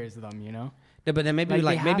can hear is them, you know? No, but then maybe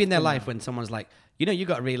Like, they maybe in their have to life know. when someone's like, you know, you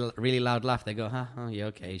got a really, really loud laugh, they go, huh, oh, yeah,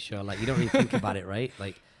 okay, sure. Like you don't really think about it, right?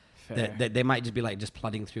 Like Fair. they might just be like just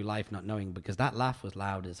plodding through life not knowing, because that laugh was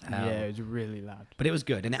loud as hell. Yeah, it was really loud. But it was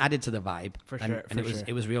good and it added to the vibe. For and, sure, And for sure.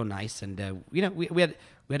 it was real nice. And you know, we had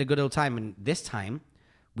a good old time. And this time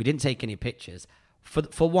we didn't take any pictures.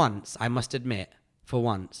 For once, I must admit,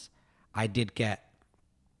 I did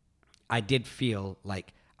feel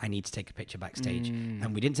like I need to take a picture backstage.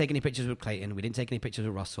 And we didn't take any pictures with Clayton. We didn't take any pictures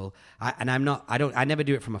with Russell. I never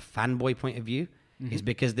do it from a fanboy point of view. Is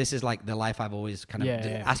because this is like the life I've always kind of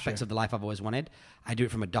aspects of the life I've always wanted. I do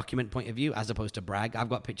it from a document point of view as opposed to brag. I've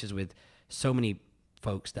got pictures with so many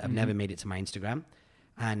folks that have never made it to my Instagram.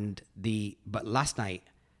 But last night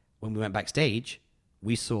when we went backstage,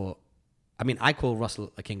 we saw, I mean, I call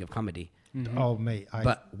Russell a king of comedy, Oh mate,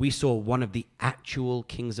 but we saw one of the actual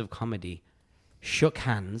kings of comedy, shook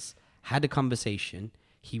hands, had a conversation.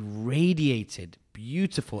 He radiated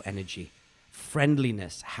beautiful energy,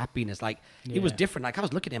 friendliness, happiness. Like it was Yeah. different. Like I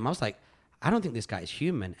was looking at him, I was like, I don't think this guy is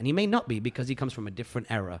human. And he may not be because he comes from a different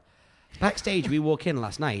era. Backstage, we walk in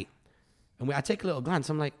last night and I take a little glance.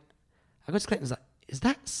 I'm like, I go to Clayton, I was like, is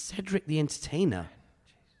that Cedric the Entertainer?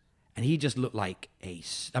 And he just looked like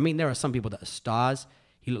I mean, there are some people that are stars.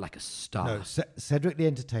 He looked like a star. No, Cedric the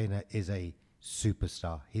Entertainer is a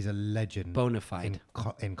superstar. He's a legend. Bona fide.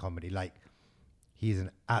 In comedy. Like, he's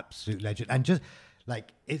an absolute legend. And just,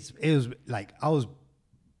 like, it was, like, I was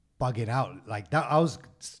bugging out. Like, that, I was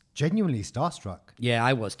genuinely starstruck. Yeah,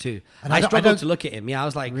 I was too. And I struggled to look at him. Yeah, I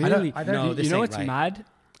was like, really? no, this you know ain't what's right. mad?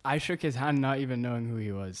 I shook his hand not even knowing who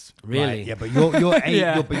he was. Really? Right, yeah, but your age,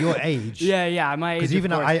 Yeah. your age. Yeah, my age. Because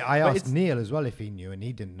even of course. I But asked it's- Neil as well if he knew, and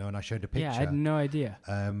he didn't know, and I showed a picture. Yeah, I had no idea.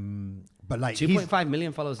 But like 2.5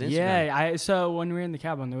 million followers on Instagram. Yeah, so when we were in the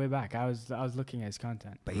cab on the way back, I was looking at his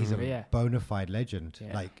content. But he's a bona fide legend.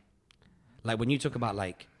 Yeah. Like when you talk about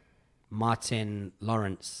like Martin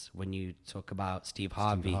Lawrence, when you talk about Steve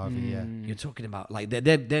Harvey, yeah. you're talking about like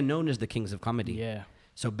they're known as the kings of comedy. Yeah.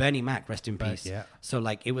 So Bernie Mac, rest in peace. Yeah. So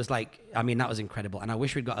like it was like, I mean, that was incredible. And I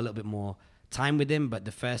wish we'd got a little bit more time with him, but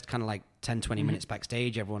the first kind of like 10, 20 minutes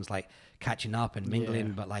backstage, everyone's like catching up and mingling.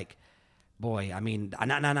 Yeah. But like, boy, I mean,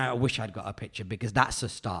 and I wish I'd got a picture because that's a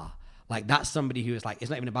star. Like that's somebody who is like,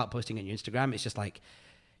 it's not even about posting on your Instagram. It's just like,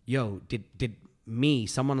 yo, did me,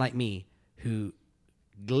 someone like me who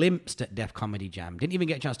glimpsed at Def Comedy Jam, didn't even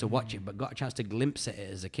get a chance to watch it, but got a chance to glimpse at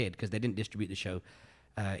it as a kid because they didn't distribute the show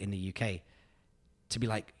in the UK. To be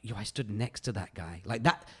like, yo, I stood next to that guy. Like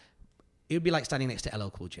that, it would be like standing next to LL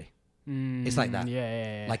Cool J. It's like that.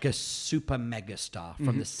 Yeah. Like a super mega star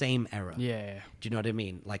from the same era. Yeah. Do you know what I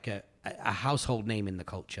mean? Like a household name in the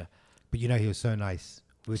culture. But you know, he was so nice.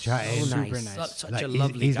 We were chatting. So Super nice. nice. Such Like, a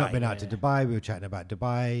lovely he's guy. not been out to Dubai. We were chatting about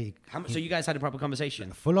Dubai. So you guys had a proper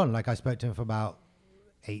conversation? Full on. Like I spoke to him for about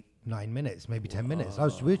 8-9 minutes, maybe 10 minutes.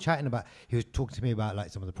 We were chatting about, he was talking to me about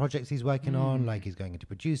like some of the projects he's working on, like he's going into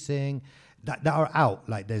producing that are out.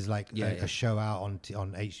 Like there's like a show out on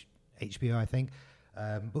HBO, I think.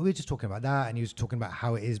 But we were just talking about that, and he was talking about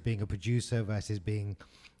how it is being a producer versus being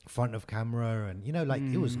front of camera, and you know, like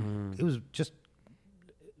it was just.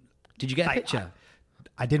 Did you get like, a picture?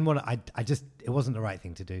 I didn't want to. I just, it wasn't the right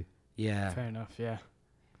thing to do. Yeah. Fair enough. Yeah.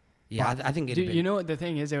 Yeah, I think it'd been. You know what the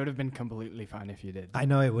thing is? It would have been completely fine if you did. I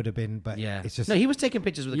know it would have been, but yeah. it's just. No, he was taking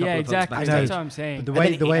pictures with a couple Yeah, of exactly. folks I know. backstage. That's what I'm saying. But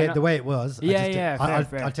And then the way it was, Yeah,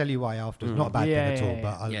 I'll tell you why afterwards. Not a bad thing at all,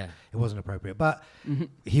 but it wasn't appropriate. But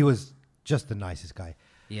he was just the nicest guy.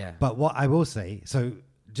 Yeah. But what I will say, so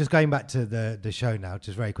just going back to the show now,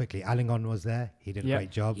 just very quickly, Alingon was there. He did a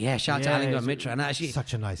great job. Yeah, shout out to Alingon Mitra. And actually,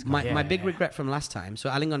 Such a nice guy. my big regret from last time. So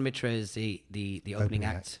Alingon Mitra is the opening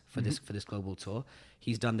act for this global tour.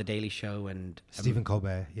 He's done the Daily Show and Stephen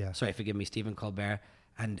Colbert, yeah. Sorry, forgive me, Stephen Colbert,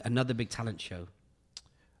 and another big talent show.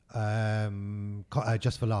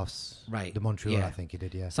 Just for Laughs, Right. The Montreal, Yeah. I think he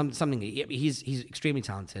did, yeah. Something. He's extremely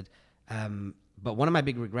talented. But one of my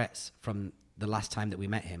big regrets from the last time that we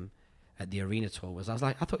met him at the arena tour was I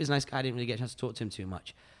thought he was a nice guy. I didn't really get a chance to talk to him too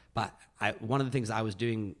much. But one of the things that I was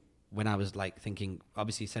doing when I was like thinking,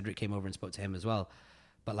 obviously Cedric came over and spoke to him as well.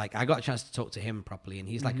 But like I got a chance to talk to him properly, and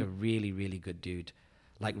he's like a really, really good dude.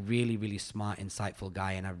 Like really, really smart, insightful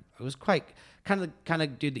guy, and I was quite kind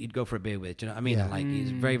of dude that you'd go for a beer with. Do you know what I mean? Yeah. And like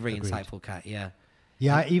he's very, very Agreed. insightful cat. Yeah.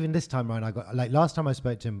 Yeah, even this time around, I got like last time I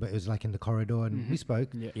spoke to him, but it was like in the corridor, and we spoke.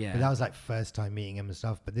 Yeah. But that was like first time meeting him and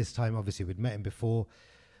stuff. But this time, obviously, we'd met him before,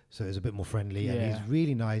 so it was a bit more friendly. And he's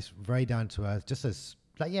really nice, very down to earth, just as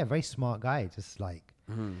like very smart guy. Just like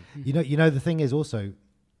you know, the thing is also,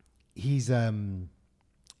 he's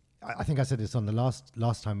I think I said this on the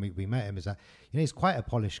last time we met him, is that he's quite a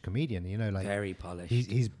polished comedian. You know, like Very polished.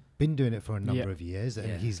 He's been doing it for a number of years,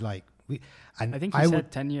 and he's like I think he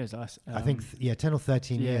said 10 years last. I think 10 or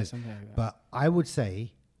 13 years. Something like that. But I would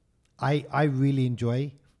say, I really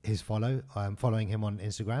enjoy his following him on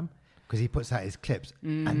Instagram because he puts out his clips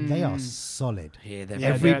and they are solid. Yeah,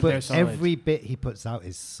 they're solid. Every bit he puts out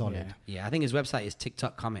is solid. Yeah, I think his website is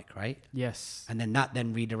TikTok Comic, right? Yes. And then that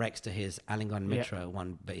redirects to his Alingon Mitra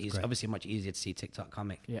one, but he's obviously much easier to see TikTok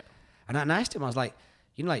Comic. Yeah. And I asked him, I was like,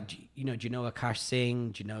 do you know Akash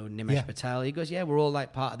Singh? Do you know Nimesh Patel? He goes, yeah, we're all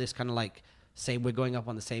like part of this kind of like we're going up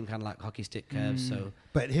on the same kind of like hockey stick curve. So,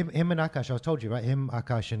 but him and Akash, I was told you, right? Him,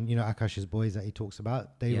 Akash, and Akash's boys that he talks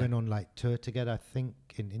about, they went on like tour together. I think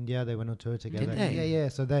in India they went on tour together. Did they? Yeah.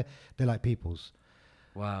 So they're like peoples.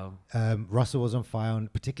 wow. Russell was on fire,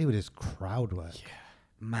 particularly with his crowd work. Yeah.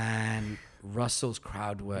 Man, Russell's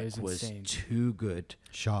crowd work was insane. too good.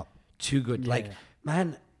 Sharp. Too good. Yeah. Like,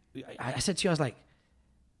 man, I said to you, I was like,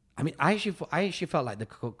 I mean, I actually felt like the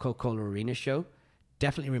Coca-Cola Arena show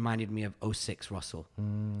definitely reminded me of 06 Russell.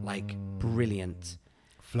 Like, brilliant.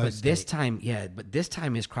 flow But this state.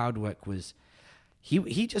 time, his crowd work was,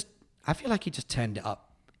 he just, I feel like he just turned it up.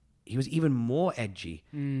 He was even more edgy,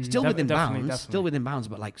 still within bounds, still within bounds,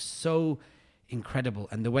 but like so incredible.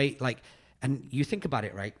 And the way, like, and you think about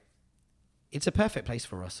it, right? It's a perfect place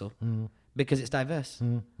for Russell because it's diverse.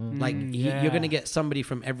 Like you're going to get somebody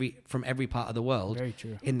from every part of the world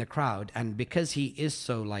in the crowd, and because he is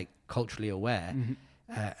so like culturally aware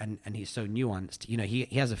and he's so nuanced, you know, he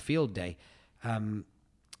has a field day.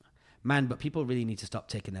 Man, but people really need to stop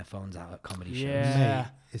taking their phones out at comedy shows. Yeah,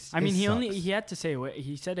 I mean, sucks. he had to say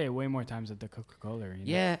he said it way more times at the Coca-Cola. You know?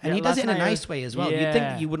 Yeah, and he does it in a nice way as well. You'd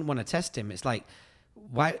think you wouldn't want to test him. It's like,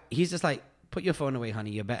 why? He's just like, put your phone away, honey.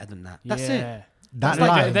 You're better than that. That's it. That like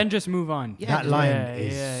line, then just move on. Yeah, that line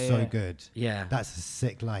is so good. Yeah, that's a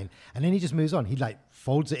sick line. And then he just moves on. He like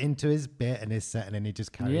folds it into his bit and his set, and then he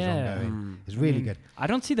just carries on going. It's really good. I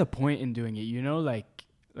don't see the point in doing it. You know, like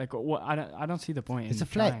what? I don't see the point. It's in a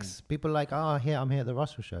flex. trying. People are like, I'm here at the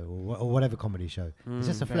Russell show or whatever comedy show. It's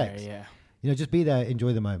just a flex. Yeah. You know, just be there,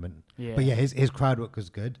 enjoy the moment. Yeah. But yeah, his crowd work was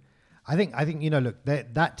good. I think you know, look,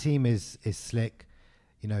 that team is slick.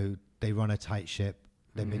 You know, they run a tight ship.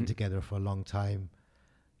 They've been together for a long time.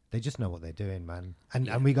 They just know what they're doing, man.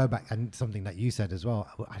 And we go back, and something that you said as well,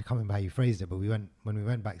 I can't remember how you phrased it, but when we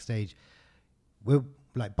went backstage, we're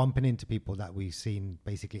like bumping into people that we've seen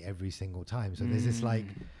basically every single time. So there's this like,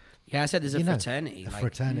 I said there's a fraternity. A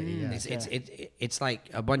fraternity, yeah. It's like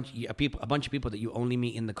a bunch of people that you only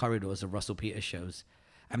meet in the corridors of Russell Peters shows,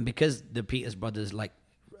 and because the Peters brothers like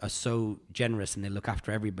are so generous and they look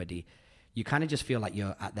after everybody, you kind of just feel like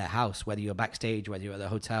you're at their house, whether you're backstage, whether you're at the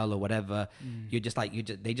hotel or whatever. You're just like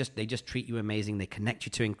they just treat you amazing. They connect you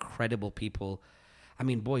to incredible people. I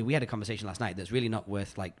mean, boy, we had a conversation last night that's really not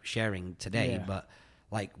worth like sharing today, but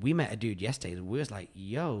like we met a dude yesterday and we was like,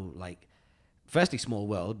 yo, like, firstly, small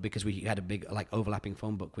world because we had a big like overlapping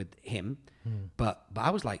phone book with him, but I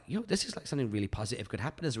was like, yo, this is like something really positive could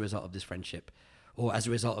happen as a result of this friendship, or as a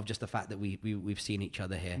result of just the fact that we've seen each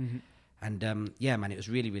other here. And yeah, man, it was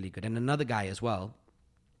really, really good. And another guy as well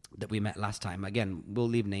that we met last time, again, we'll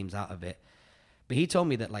leave names out of it, but he told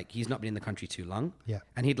me that like he's not been in the country too long,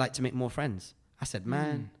 and he'd like to make more friends. I said,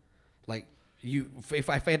 man, like if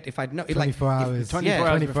I'd know, 24 hours, 24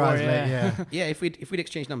 hours late, if we'd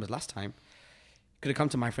exchanged numbers last time, could have come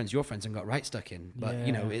to my friends, your friends, and got right stuck in. But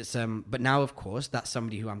you know, it's but now of course that's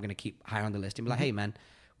somebody who I'm going to keep high on the list and be like, hey man,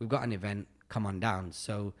 we've got an event, come on down.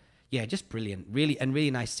 So yeah, just brilliant, really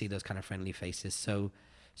nice to see those kind of friendly faces. So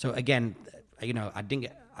again, you know,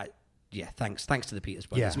 thanks to the Peters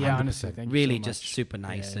brothers. Yeah, honestly, thank really you so just much. super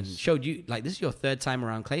nice, and was... showed you like this is your third time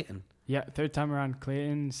around Clayton. Yeah, third time around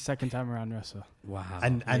Clayton, second time around Russell. Wow.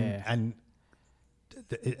 And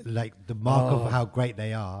like the mark of how great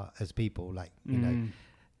they are as people, like you know,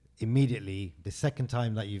 immediately the second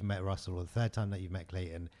time that you've met Russell or the third time that you've met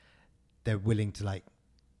Clayton, they're willing to like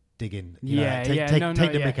dig in,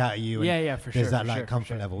 take the mick out of you. And for sure. There's that like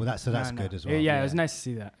comfort level. That's good as well. Yeah, it was nice to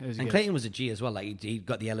see that. It was and good. Clayton was a G as well. Like he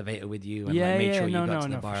got the elevator with you and like made sure you got to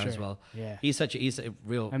the bar as well. Yeah, he's a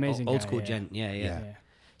real amazing old guy, school gent. Yeah.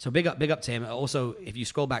 So big up to him. Also, if you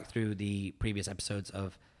scroll back through the previous episodes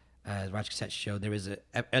of Raj Kotecha show, there is an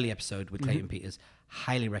early episode with Clayton Peters.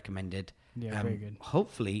 Highly recommended. Yeah, very good.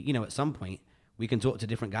 Hopefully, you know, at some point we can talk to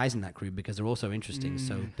different guys in that crew because they're also interesting.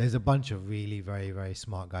 So there's a bunch of really very, very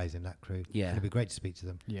smart guys in that crew. Yeah, it'd be great to speak to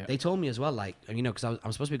them. Yeah, they told me as well, like, you know, because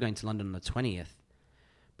I'm supposed to be going to London on the 20th,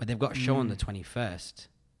 but they've got a show on the 21st.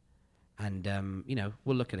 And, you know,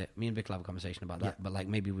 we'll look at it. Me and Vic will have a conversation about that. But, like,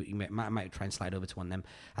 maybe we might try and slide over to one of them.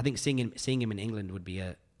 I think seeing him in England would be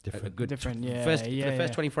a good... The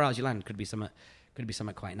first 24 hours you land could be something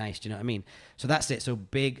quite nice. Do you know what I mean? So that's it. So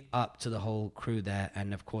big up to the whole crew there.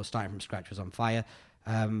 And, of course, starting from scratch was on fire.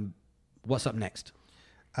 What's up next?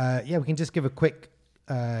 We can just give a quick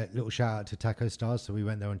little shout out to Taco Stars. So we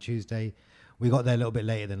went there on Tuesday. We got there a little bit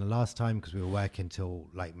later than the last time because we were working till,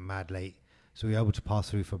 like, mad late. So we were able to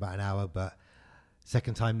pass through for about an hour, but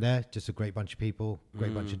second time there, just a great bunch of people,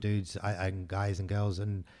 great bunch of dudes and guys and girls.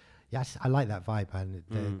 And yes, I like that vibe, man.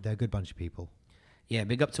 They're a good bunch of people. Yeah,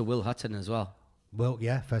 big up to Will Hutton as well. Well,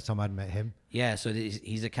 yeah, first time I'd met him. Yeah, so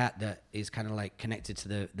he's a cat that is kind of like connected to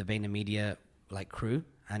the VaynerMedia like crew.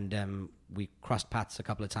 And we crossed paths a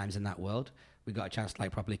couple of times in that world. We got a chance to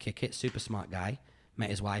like properly kick it. Super smart guy. Met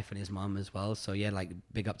his wife and his mom as well. So yeah, like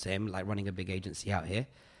big up to him, like running a big agency out here.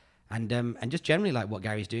 And just generally like what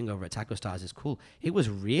Gary's doing over at Taco Stars is cool. It was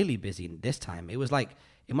really busy this time. It was like,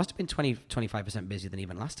 it must have been 20-25% busier than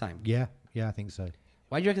even last time. Yeah, I think so.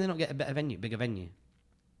 Why do you reckon they don't get a bigger venue?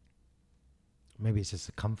 Maybe it's just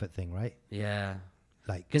a comfort thing, right? Yeah.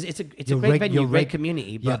 like Because it's a your great reg- venue, your great reg-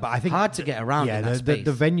 community, yeah, but, but I think hard to get around in that the space.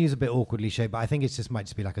 venue's a bit awkwardly shaped, but I think it might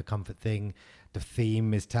just be like a comfort thing. The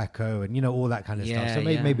theme is taco and all that kind of stuff. Yeah, So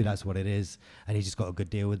maybe, yeah. maybe that's what it is, and he just got a good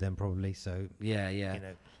deal with them probably. So Yeah, yeah. you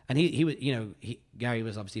know. And he was, Gary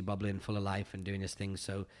was obviously bubbling, full of life, and doing his thing.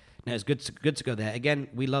 So, no, it's good to go there. Again,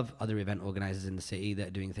 we love other event organizers in the city that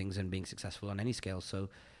are doing things and being successful on any scale. So,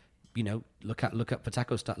 look up for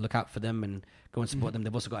Taco Stuff, look out for them and go and support them.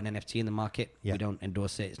 They've also got an NFT in the market. Yeah. We don't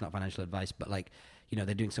endorse it; it's not financial advice, but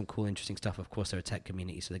they're doing some cool, interesting stuff. Of course, they're a tech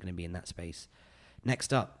community, so they're going to be in that space.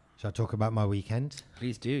 Next up, Shall I talk about my weekend?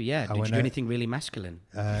 please do. Yeah, I did you went do out- anything really masculine?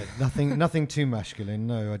 Nothing too masculine.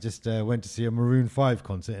 No, I just went to see a Maroon 5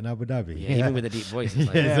 concert in Abu Dhabi. Yeah, even with a deep voice. It's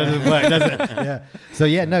like, Yeah, it doesn't work, does it?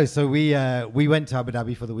 Yeah. So we went to Abu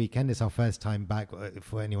Dhabi for the weekend. It's our first time back.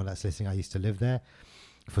 For anyone that's listening, I used to live there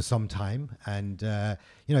for some time, and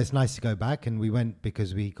it's nice to go back. And we went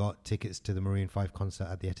because we got tickets to the Maroon 5 concert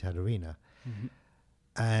at the Etihad Arena.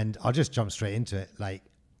 And I'll just jump straight into it. Like,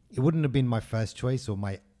 it wouldn't have been my first choice or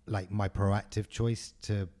my proactive choice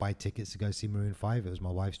to buy tickets to go see Maroon 5. It was my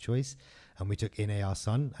wife's choice, and we took Ine, our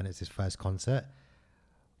son, and it's his first concert.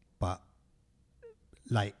 But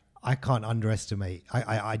I can't underestimate.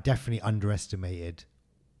 I definitely underestimated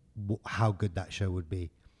how good that show would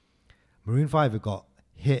be. Maroon 5 have got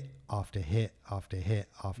hit after hit after hit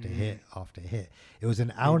after hit after hit. It was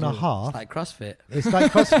an hour and a half. It's like CrossFit. It's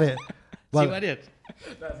like CrossFit. See what I did?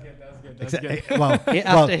 That's good. Well, Hit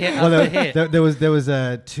after hit after hit. There was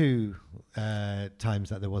 2 times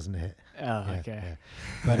that there wasn't a hit. Oh, Yeah, okay.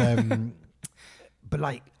 yeah. But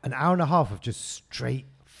like an hour and a half of just straight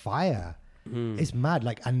fire. It's mad.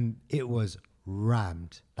 And it was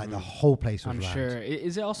rammed. The whole place was I'm rammed. sure.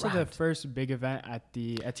 Is it also the Rammed. first big event at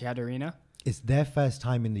the Etihad Arena? It's their first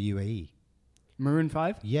time in the UAE. Maroon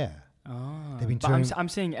 5? Yeah. Oh. They've been But touring- I'm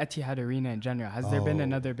saying Etihad Arena in general. Has there been Oh.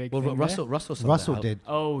 another big Well, thing Russell sold Russell that out. did.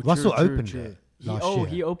 Oh, Russell true, opened true. it last year.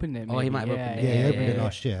 He opened it. Oh, he maybe. might have opened it. Yeah, he opened it yeah.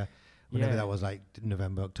 last year. Whenever Yeah. that was, like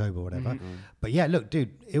November, October, whatever. Mm-hmm. But yeah, look, dude,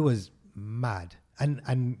 it was mad. And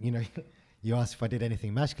you asked if I did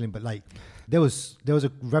anything masculine, but there was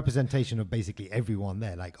a representation of basically everyone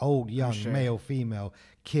there, old, young, sure. male, female,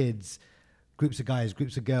 kids, groups of guys,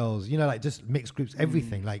 groups of girls, just mixed groups,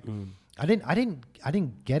 everything. I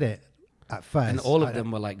didn't get it at first. And all of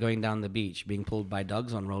them were going down the beach, being pulled by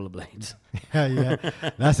dogs on rollerblades. Yeah,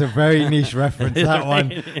 that's a very niche reference. That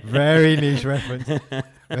one, very niche reference.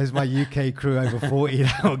 Where's my UK crew over 40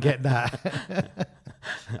 that will get that?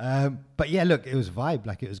 But yeah, look, it was vibe.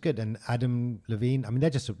 It was good. And Adam Levine, I mean,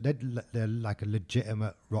 they're like a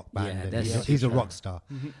legitimate rock band. Yeah, and they're he's a super. rock star.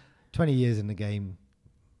 20 years in the game.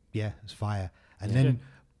 Yeah, it's fire. And Yeah. then,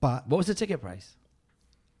 but What was the ticket price?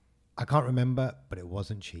 I can't remember, but it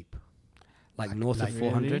wasn't cheap. North of like-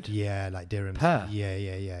 400? Yeah, dirhams. Per? Yeah.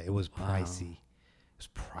 It was Wow. pricey. It was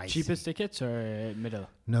pricey. Cheapest tickets or middle?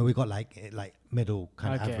 No, we got like middle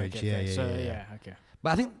kind of Okay, average. okay, Yeah, fair. So, yeah. okay.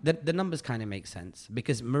 But I think the numbers kind of make sense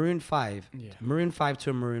because Maroon 5 to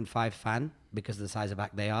a Maroon 5 fan, because of the size of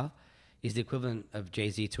act they are, is the equivalent of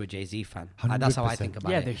Jay-Z to a Jay-Z fan. That's how I 100%. think about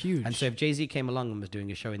it. Yeah, they're huge. And so if Jay-Z came along and was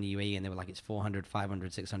doing a show in the UAE and they were like, it's 400,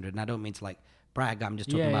 500, 600, and I don't mean to brag, I'm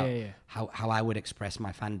just talking about how I would express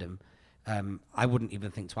my fandom. I wouldn't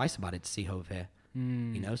even think twice about it to see Hove here. So,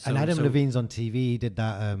 And Adam Levine's on TV. He did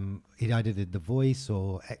that. He either did The Voice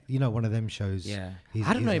or one of them shows. Yeah, He's-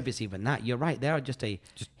 I don't he's know a- if it's even that. You're right. They are just a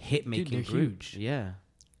hit-making they're group. huge. Yeah.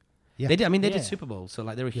 Yeah. They did. I mean, they did Yeah. Super Bowl, so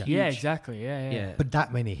they're a huge. Yeah, exactly. Yeah. But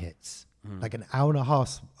that many hits, like an hour and a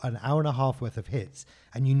half worth of hits,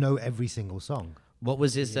 and every single song. What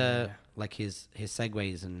was his Yeah. his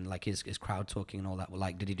segues and his crowd talking and all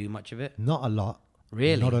that? Did he do much of it? Not a lot.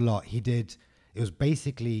 Really? Not a lot. He did. It was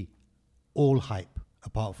basically all hype,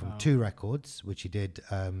 apart from 2 records, which he did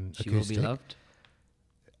She Will acoustic. Be Loved.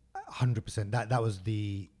 100%. That was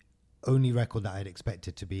the only record that I'd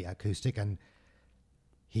expected to be acoustic, and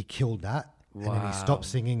he killed that. And then he Wow. stopped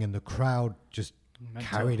singing, and the crowd just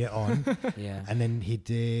carried it on. Yeah. And then he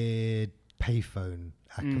did Payphone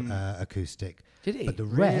acoustic. Did he? But the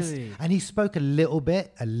rest, Really? and he spoke a little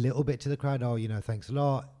bit to the crowd. Oh, thanks a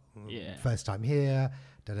lot. Yeah. First time here,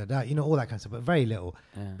 all that kind of stuff, but very little.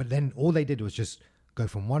 Yeah. But then all they did was just go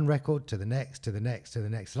from one record to the next, to the next, to the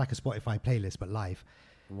next. It's like a Spotify playlist, but live.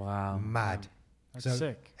 Wow. Mad. That's So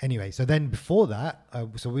sick. anyway, so then before that,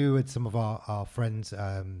 so we were with some of our friends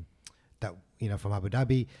that from Abu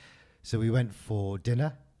Dhabi. So we went for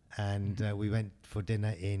dinner, and we went for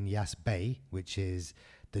dinner in Yas Bay, which is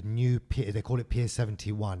the new pier. They call it Pier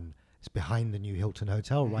 71. It's behind the new Hilton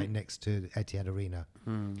Hotel, right next to Etihad Arena.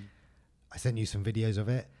 I sent you some videos of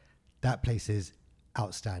it. That place is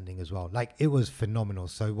outstanding as well. Like, it was phenomenal.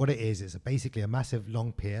 So what it is, it's basically a massive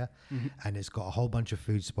long pier, and it's got a whole bunch of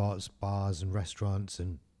food spots, bars and restaurants,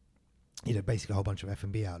 and basically a whole bunch of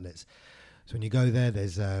F&B outlets. So when you go there,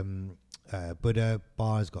 there's Buddha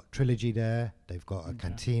Bar's got Trilogy there. They've got a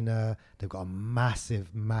cantina. They've got a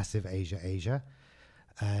massive Asia,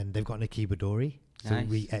 and they've got an Akibadori. So Nice.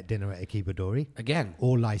 we ate dinner at Akibadori. Again.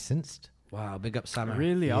 All licensed. Wow, big up Samar.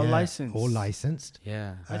 Really? All Yeah, licensed? All licensed.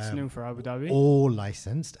 Yeah. That's new for Abu Dhabi. All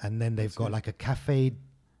licensed. And then they've That's got good. like a Cafe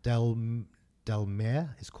Del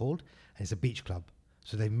Mer, it's called. And it's a beach club.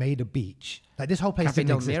 So they've made a beach. Like, this whole place Cafe didn't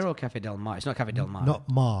Del exist. Mar or Cafe Del Mar? It's not Cafe Del Mar. Not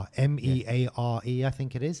Mar. Meare, I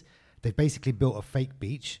think it is. They've basically built a fake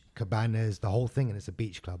beach, cabanas, the whole thing, and it's a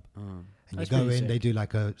beach club. And That's you go pretty in, they sick. do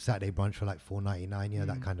like a Saturday brunch for like $4.99,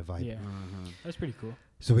 that kind of vibe. Yeah. That's pretty cool.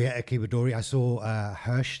 So we ate at Akibadori. I saw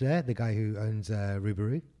Hirsch there, the guy who owns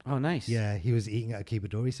Rubaru. Oh, nice. Yeah, he was eating at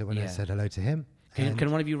Akibadori, so when I Yeah. said hello to him. and-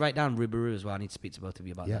 Can one of you write down Rubaru as well? I need to speak to both of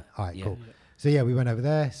you about yeah, that. all right, Yeah. cool. So yeah, we went over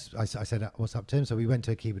there. I said, what's up to him? So we went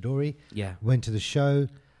to Akibadori, Yeah. went to the show,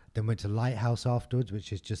 then went to Lighthouse afterwards,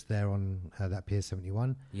 which is just there on that Pier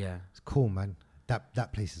 71. Yeah. It's cool, man.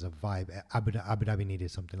 That place is a vibe. Abu Dhabi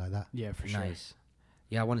needed something like that. Yeah, for sure. Nice.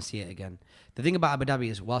 Yeah, I want to see it again. The thing about Abu Dhabi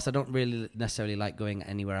is, whilst I don't really necessarily like going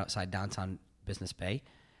anywhere outside downtown Business Bay,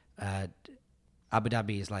 Abu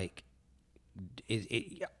Dhabi is like,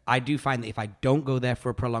 I do find that if I don't go there for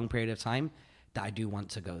a prolonged period of time, that I do want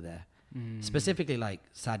to go there. Specifically like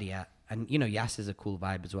Saadiyat, and Yas is a cool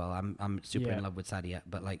vibe as well. I'm super in love with Saadiyat,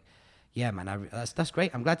 but like, yeah, man, that's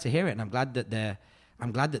great. I'm glad to hear it, and I'm glad that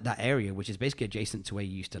that area, which is basically adjacent to where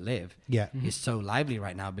you used to live, Yeah. is so lively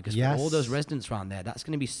right now, because Yes. for all those residents around there, that's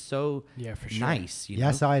going to be so Yeah, for sure. nice.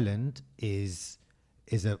 Yas Island is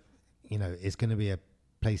a, is going to be a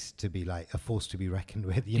place to be like a force to be reckoned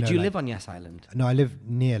with. Did you live on Yas Island? No, I live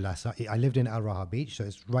near I lived in Al Raha Beach, so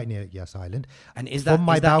it's right near Yas Island. And is From that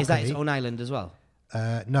my is that its balcony- own island as well?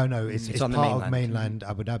 No, it's on the part of mainland. mainland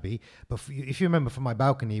Abu Dhabi. But if you remember, from my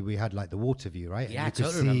balcony, we had like the water view, right? Yeah, and you I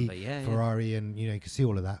could totally see remember. Yeah, yeah. Ferrari, and you could see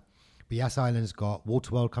all of that. But Yas Island's got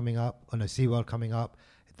Waterworld coming up. Oh no, SeaWorld coming up.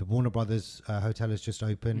 The Warner Brothers hotel has just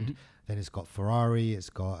opened. Then it's got Ferrari. It's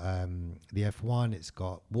got the F1. It's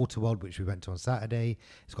got Waterworld, which we went to on Saturday.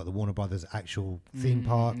 It's got the Warner Brothers actual theme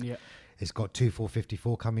park. Yeah. It's got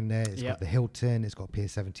 2454 coming there. It's got the Hilton. It's got Pier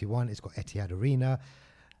 71. It's got Etihad Arena.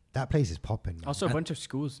 That place is popping. man. Also, a bunch of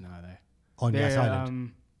schools now there. On Yas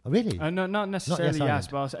Island. Oh, really? No, not necessarily Yas Yas,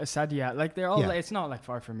 but also Saadiyat. Like, they're all. Yeah. Like, it's not like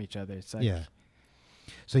far from each other. It's like. Yeah.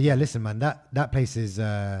 So yeah, listen, man. That place is.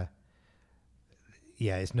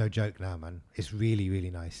 It's no joke now, man. It's really, really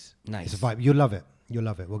nice. Nice. It's a vibe. You'll love it. You'll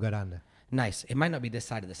love it. We'll go down there. Nice. It might not be this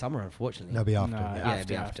side of the summer, unfortunately. No, be after. No, yeah. It'd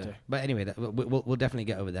be after. after. But anyway, we'll definitely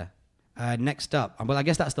get over there. Next up, well, I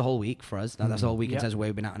guess that's the whole week for us. That's the whole week in Yeah. terms of where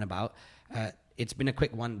we've been out and about. It's been a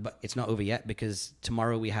quick one, but it's not over yet, because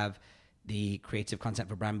tomorrow we have the Creative Content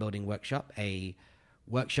for Brand Building workshop, a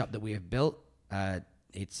workshop that we have built.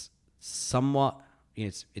 It's somewhat,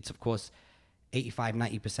 it's of course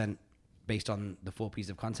 85-90% based on the 4 P's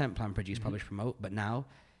of content: plan, produce, publish, promote. But now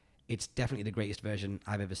it's definitely the greatest version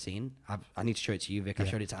I've ever seen. I need to show it to you, Vic. I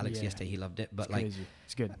showed it to Alex Yeah. yesterday. He loved it. But It's like, crazy.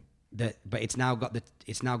 It's good. but it's now got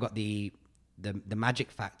the magic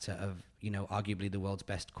factor of, arguably the world's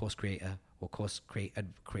best course creator or course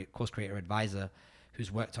creator advisor,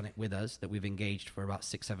 who's worked on it with us, that we've engaged for about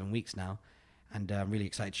 6-7 weeks now, and I'm really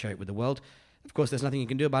excited to share it with the world. Of course, there's nothing you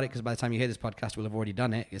can do about it, because by the time you hear this podcast, we'll have already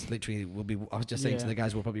done it. It's literally I was just saying to the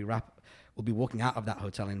guys, we'll be walking out of that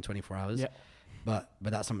hotel in 24 hours. Yeah. But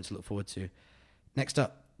that's something to look forward to. Next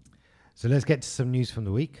up, So let's get to some news from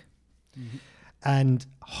the week. And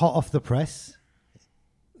hot off the press,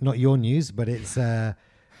 not your news, but it's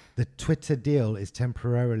the Twitter deal is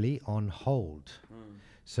temporarily on hold.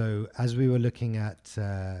 So as we were looking at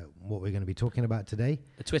what we're going to be talking about today,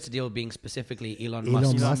 the Twitter deal being specifically Elon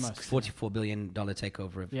Elon Musk's Musk. $44 billion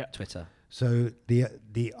takeover of Twitter. so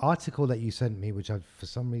the article that you sent me, which for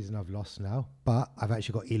some reason I've lost now, but I've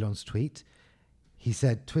actually got Elon's tweet. He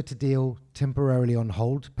said, Twitter deal temporarily on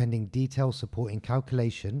hold pending details supporting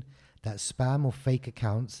calculation that spam or fake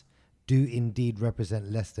accounts do indeed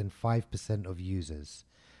represent less than 5% of users.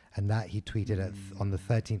 And that he tweeted on the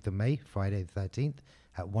 13th of May, Friday the 13th,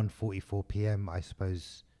 at 1:44 p.m., I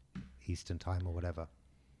suppose, Eastern time or whatever.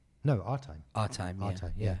 No, our time. Our time, Our yeah.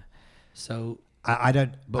 time, yeah. So, I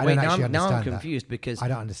don't. but I wait, don't now actually I'm understand confused, because that. I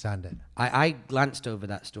don't understand it. I glanced over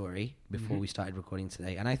that story before we started recording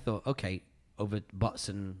today, and I thought, okay, over bots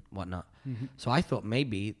and whatnot. So I thought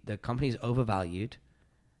maybe the company's overvalued,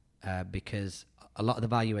 because a lot of the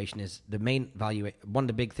valuation is the main value. One of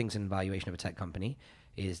the big things in valuation of a tech company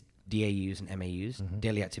is DAUs and MAUs,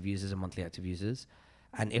 daily active users and monthly active users.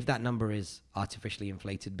 And if that number is artificially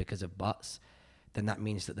inflated because of bots, then that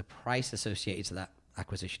means that the price associated to that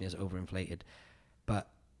acquisition is overinflated. But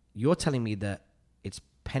you're telling me that it's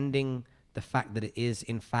pending the fact that it is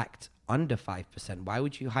in fact under 5%. Why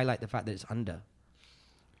would you highlight the fact that it's under?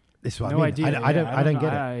 This is what No I mean. idea. I don't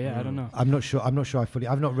get it. I don't know. I'm not sure.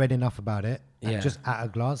 I've not read enough about it. Yeah. Just at a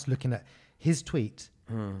glance, looking at his tweet,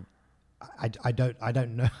 I don't know. I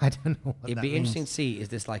don't know what It'd that be means. interesting to see, is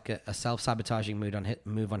this like a self-sabotaging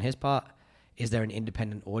move on his part? Is there an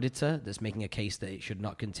independent auditor that's making a case that it should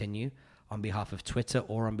not continue on behalf of Twitter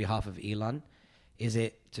or on behalf of Elon? Is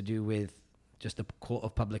it to do with just the court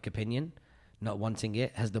of public opinion not wanting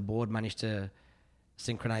it? Has the board managed to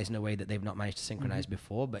synchronize in a way that they've not managed to synchronize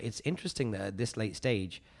before? But it's interesting that at this late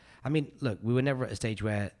stage, I mean, look, we were never at a stage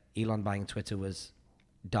where Elon buying Twitter was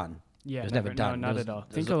done. Yeah, it was never done. No, not at all.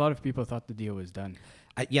 I think a lot of people thought the deal was done.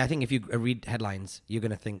 I think if you read headlines, you're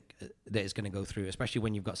going to think that it's going to go through, especially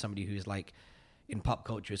when you've got somebody who's like in pop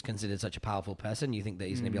culture is considered such a powerful person. You think that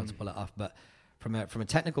he's going to be able to pull it off. But from a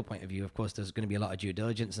technical point of view, of course, there's going to be a lot of due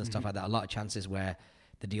diligence and stuff like that. A lot of chances where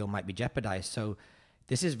the deal might be jeopardized. So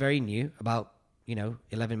this is very new. About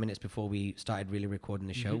 11 minutes before we started really recording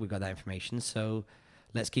the show, we got that information. So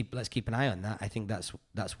let's keep an eye on that. I think that's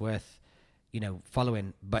worth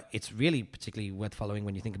following. But it's really particularly worth following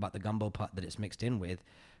when you think about the gumbo pot that it's mixed in with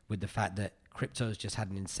the fact that crypto's just had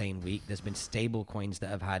an insane week. There's been stable coins that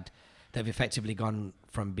have effectively gone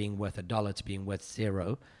from being worth $1 to being worth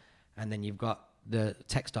 $0, and then you've got the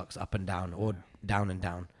tech stocks up and down or down and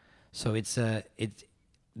down. So it's for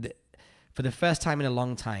the first time in a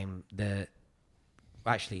long time, now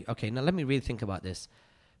let me really think about this.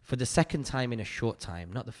 For the second time in a short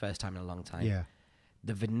time, not the first time in a long time,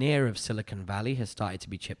 the veneer of Silicon Valley has started to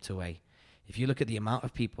be chipped away. If you look at the amount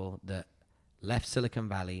of people that left Silicon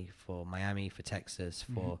Valley for Miami, for Texas,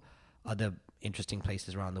 for other interesting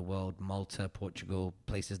places around the world, Malta, Portugal,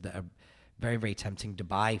 places that are very, very tempting.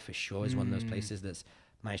 Dubai, for sure, is one of those places that's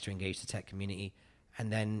managed to engage the tech community.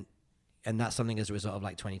 And that's something as a result of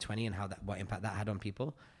like 2020 and what impact that had on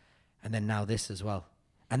people. And then now this as well.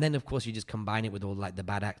 And then, of course, you just combine it with all like the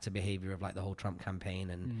bad actor behavior of like the whole Trump campaign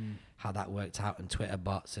and how that worked out, and Twitter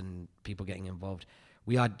bots and people getting involved.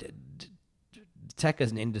 Tech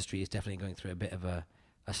as an industry is definitely going through a bit of a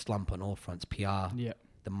slump on all fronts, PR,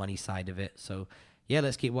 the money side of it. So,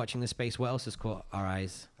 let's keep watching the space. What else has caught our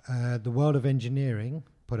eyes? The World of Engineering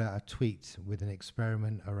put out a tweet with an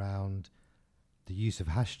experiment around the use of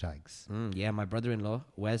hashtags. My brother-in-law,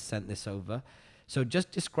 Wes, sent this over. So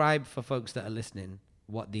just describe for folks that are listening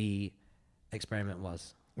what the experiment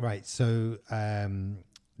was. Right. So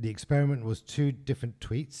the experiment was 2 different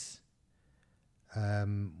tweets,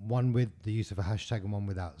 one with the use of a hashtag and one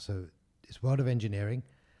without. So it's World of Engineering,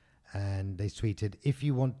 and they tweeted, if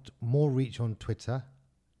you want more reach on Twitter,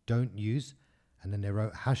 don't use, and then they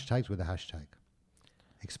wrote hashtags with a hashtag.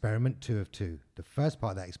 Experiment 2 of 2. The first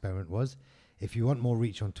part of that experiment was, if you want more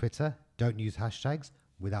reach on Twitter, don't use hashtags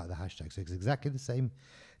without the hashtag. So it's exactly the same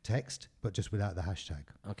text, but just without the hashtag.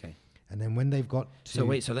 Okay. And then when they've got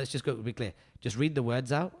to... So let's just be clear. Just read the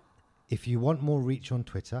words out. If you want more reach on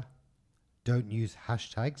Twitter, don't use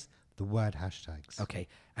hashtags, the word hashtags. Okay.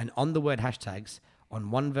 And on the word hashtags,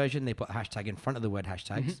 on one version, they put a hashtag in front of the word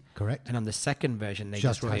hashtags. Correct. And on the second version, they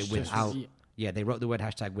just wrote it without... they wrote the word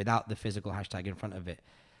hashtag without the physical hashtag in front of it.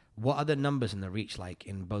 What are the numbers in the reach like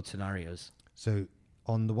in both scenarios? So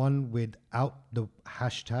on the one without the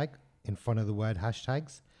hashtag in front of the word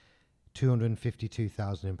hashtags,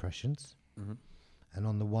 252,000 impressions. And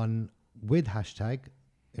on the one with hashtag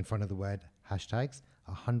in front of the word hashtags,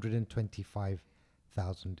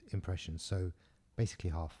 125,000 impressions. So basically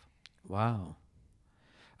half. Wow.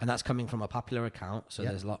 And that's coming from a popular account, so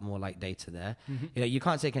there's a lot more like data there. You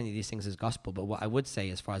can't take any of these things as gospel, but what I would say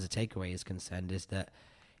as far as the takeaway is concerned is that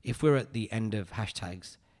if we're at the end of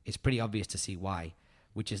hashtags, it's pretty obvious to see why,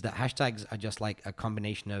 which is that hashtags are just like a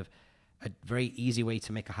combination of a very easy way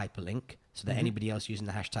to make a hyperlink so that anybody else using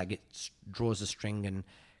the hashtag, it draws a string and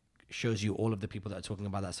shows you all of the people that are talking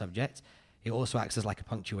about that subject. It also acts as like a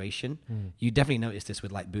punctuation. You definitely notice this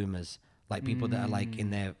with like boomers, like people that are like in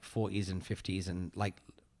their 40s and 50s and like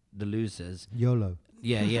the losers. YOLO.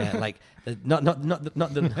 Yeah, like not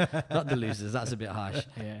the losers. That's a bit harsh.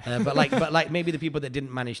 But like maybe the people that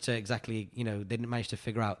didn't manage to exactly, they didn't manage to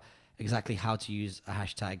figure out exactly how to use a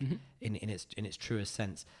hashtag in its truest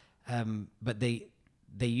sense. But they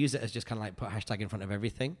use it as just kind of like put a hashtag in front of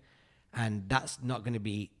everything, and that's not going to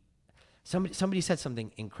be. Somebody said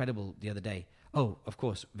something incredible the other day. Oh, of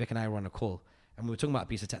course, Vic and I were on a call, and we were talking about a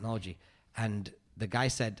piece of technology, and the guy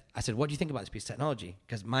said, I said, what do you think about this piece of technology?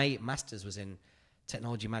 Because my master's was in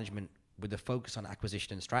technology management with a focus on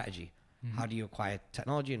acquisition and strategy. How do you acquire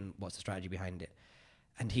technology and what's the strategy behind it?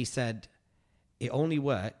 And he said, it only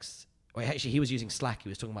works. Well, actually, he was using Slack. He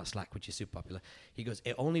was talking about Slack, which is super popular. He goes,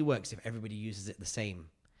 it only works if everybody uses it the same.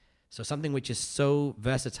 So something which is so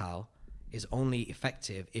versatile is only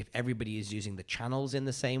effective if everybody is using the channels in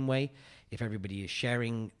the same way, if everybody is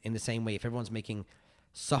sharing in the same way, if everyone's making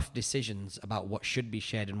soft decisions about what should be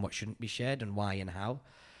shared and what shouldn't be shared and why and how.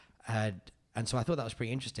 And so I thought that was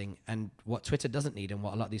pretty interesting. And what Twitter doesn't need and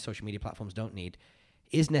what a lot of these social media platforms don't need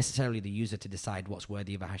is necessarily the user to decide what's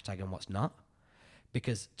worthy of a hashtag and what's not.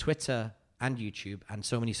 Because Twitter and YouTube and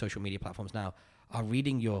so many social media platforms now are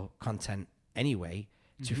reading your content anyway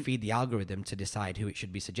to feed the algorithm to decide who it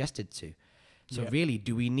should be suggested to. So really,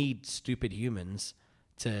 do we need stupid humans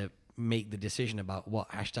to make the decision about what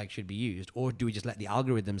hashtag should be used? Or do we just let the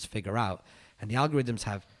algorithms figure out? And the algorithms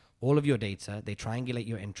have all of your data, they triangulate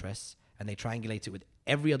your interests, and they triangulate it with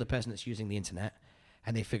every other person that's using the internet,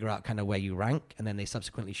 and they figure out kind of where you rank, and then they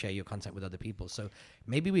subsequently share your content with other people. So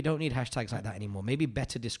maybe we don't need hashtags like that anymore. Maybe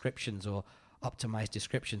better descriptions or optimized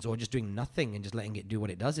descriptions, or just doing nothing and just letting it do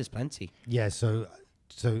what it does is plenty. Yeah, so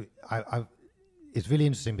I it's really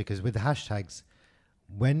interesting because with the hashtags,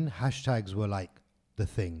 when hashtags were like the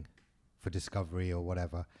thing for discovery or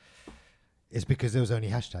whatever, it's because there was only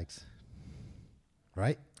hashtags,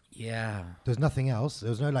 right? Yeah. There's nothing else. There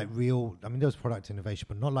was no like real, I mean, there was product innovation,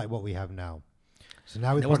 but not like what we have now. So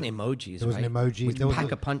now There wasn't emojis, there was right? an emoji. Which There was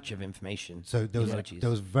pack a punch of information. So there was emojis. there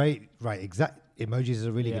was emojis is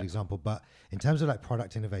a really good example, but in terms of like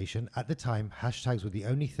product innovation, at the time hashtags were the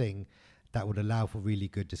only thing that would allow for really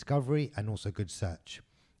good discovery and also good search.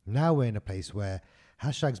 Now we're in a place where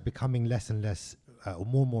hashtags becoming less and less or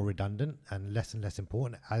more redundant and less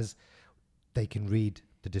important as they can read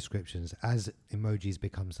the descriptions, as emojis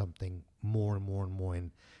become something more and more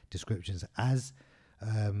in descriptions, as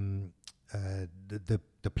the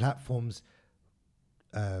platforms,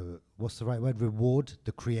 what's the right word, reward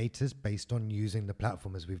the creators based on using the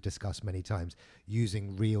platform, as we've discussed many times,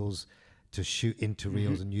 using reels to shoot into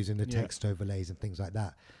reels and using the text overlays and things like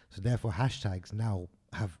that. So therefore hashtags now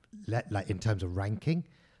have like in terms of ranking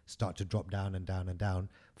start to drop down and down and down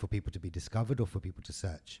for people to be discovered or for people to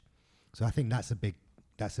search. So I think that's a big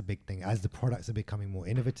thing. As the products are becoming more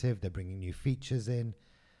innovative, they're bringing new features in.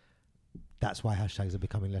 That's why hashtags are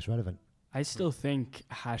becoming less relevant. I still think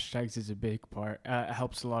hashtags is a big part. It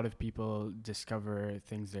helps a lot of people discover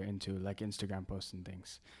things they're into, like Instagram posts and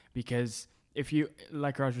things. Because if you,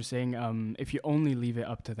 like Raj was saying, if you only leave it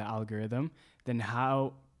up to the algorithm, then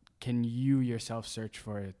how can you yourself search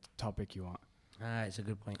for a topic you want? It's a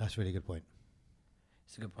good point. That's a really good point.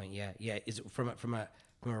 It's a good point. Yeah. Is from a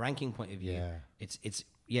ranking point of view. Yeah. It's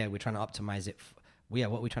we're trying to optimize it. What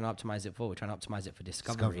are we trying to optimize it for? We're trying to optimize it for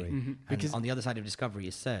discovery. Mm-hmm. And on the other side of discovery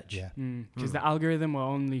is search. Yeah. Because the algorithm will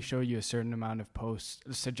only show you a certain amount of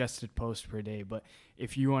suggested posts per day. But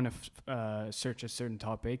if you want to search a certain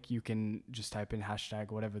topic, you can just type in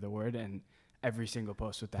hashtag, whatever the word, and every single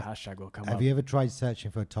post with the hashtag will come up. Have you ever tried searching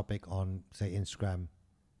for a topic on, say, Instagram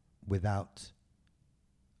without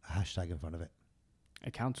a hashtag in front of it?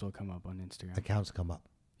 Accounts will come up on Instagram. Accounts come up.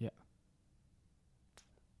 Yeah.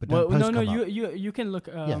 But Well, posts no, come up. you can look.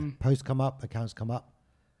 Posts come up, accounts come up.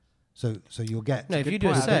 So you'll get No, if you do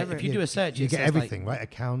a search, you it get says, everything, right?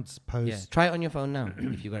 Accounts, posts. Yeah. Try it on your phone now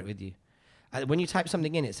if you've got it with you. When you type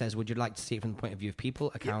something in, it says, "Would you like to see it from the point of view of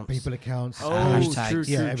people, accounts?" People, accounts, Oh, hashtags.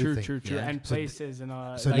 true. Yeah. And places and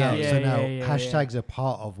all. So like, now, yeah. hashtags are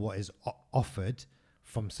part of what is offered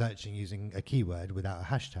from searching using a keyword without a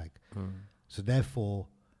hashtag. So therefore,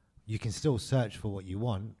 you can still search for what you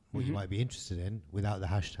want, what you might be interested in, without the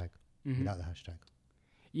hashtag. Without the hashtag.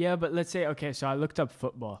 Yeah, but let's say, okay, so I looked up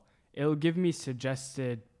football. It'll give me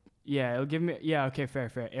suggested. Yeah, it'll give me. Yeah, okay,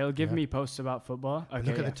 fair. It'll give me posts about football. Okay,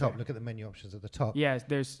 Look at the top. fair. Look at the menu options at the top. Yeah,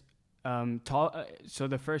 there's so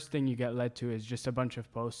the first thing you get led to is just a bunch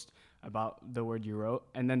of posts about the word you wrote,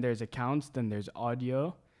 and then there's accounts, then there's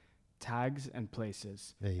audio, tags, and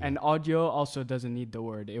places. There you And go. audio also doesn't need the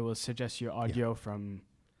word. It will suggest you audio from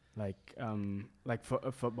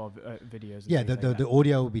football videos. And Yeah, things the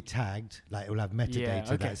audio will be tagged, like it will have metadata Yeah,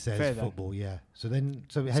 okay, that says fair then. football. Yeah. So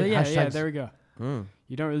hashtags, there we go.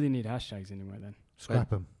 You don't really need hashtags anymore then. scrap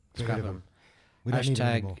them. Scrap them. We don't need them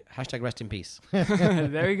anymore. Hashtag rest in peace.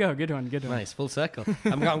 There we go. Good one. Nice, full circle.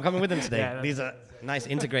 I'm coming with them today. Yeah, These are nice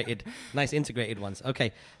integrated ones.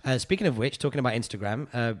 Okay. Speaking of which, talking about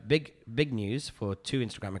Instagram, big news for 2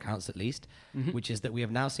 Instagram accounts at least, which is that we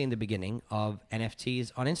have now seen the beginning of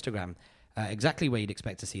NFTs on Instagram. Exactly where you'd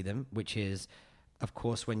expect to see them, which is of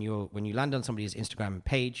course, when you land on somebody's Instagram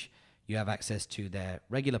page, you have access to their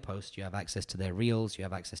regular posts, you have access to their reels, you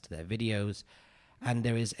have access to their videos, and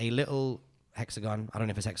there is a little hexagon. I don't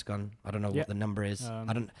know if it's hexagon. I don't know what the number is.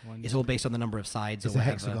 I don't. It's all based on the number of sides. It's or a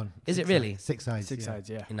whatever. hexagon. Is it really? Six sides. Six sides,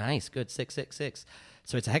 yeah. Nice, good. 666.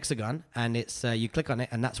 So it's a hexagon, and it's you click on it,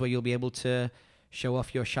 and that's where you'll be able to show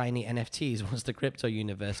off your shiny NFTs once the crypto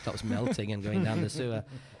universe stops melting and going down the sewer.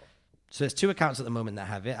 So there's 2 accounts at the moment that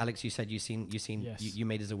have it. Alex, you said you've seen Yes. you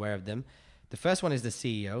made us aware of them. The first one is the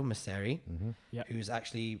CEO, Maseri, Yeah. who's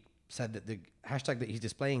actually said that the hashtag that he's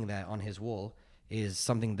displaying there on his wall is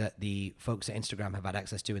something that the folks at Instagram have had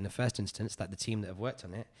access to in the first instance, like the team that have worked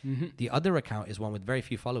on it. The other account is one with very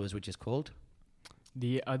few followers, which is called?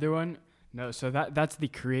 The other one, no, so that's the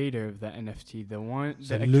creator of the NFT. The one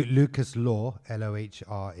So that Lucas Law,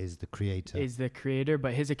 LOHR, is the creator. is the creator,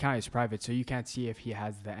 but his account is private, so you can't see if he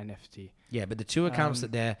has the NFT. Yeah, but the 2 accounts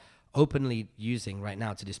that they're openly using right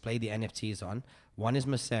now to display the NFTs on, one is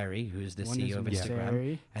Maseri, who's the One CEO is of Instagram,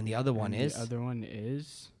 Maseri, and the other one and is the other one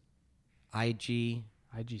is IG.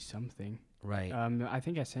 IG something. Right, I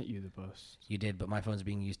think I sent you the post. you did, but my phone's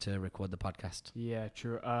being used to record the podcast. Yeah,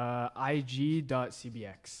 true.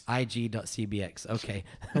 IG.cbx. IG.cbx. Okay.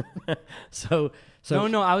 so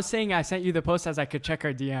No, I was saying I sent you the post as I could check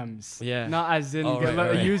our DMs. Yeah. Not as in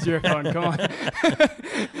Right. use your phone. Come on.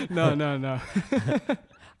 No.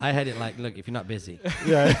 I had it like, look, if you're not busy,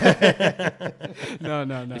 No. if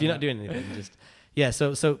you're not doing anything, just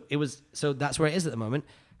So it was. So that's where it is at the moment.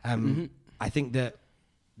 I think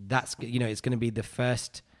that's it's going to be the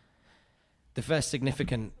first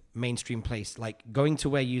significant mainstream place. Like going to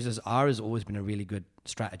where users are has always been a really good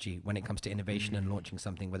strategy when it comes to innovation and launching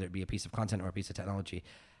something, whether it be a piece of content or a piece of technology.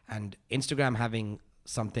 And Instagram having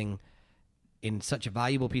something in such a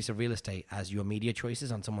valuable piece of real estate as your media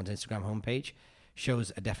choices on someone's Instagram homepage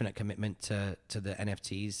shows a definite commitment to the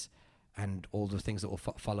NFTs and all the things that will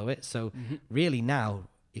follow it. So really now,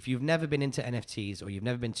 if you've never been into NFTs or you've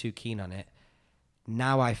never been too keen on it,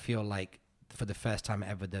 now I feel like for the first time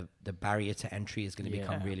ever, the barrier to entry is going to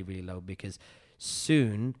become really, really low, because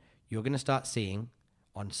soon you're going to start seeing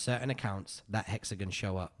on certain accounts that hexagon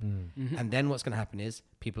show up. And then what's going to happen is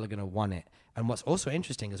people are going to want it. And what's also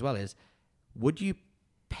interesting as well is, would you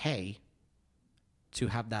pay to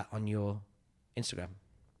have that on your Instagram?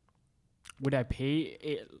 Would I pay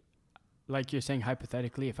it, like you're saying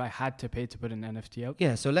hypothetically, if I had to pay to put an NFT out?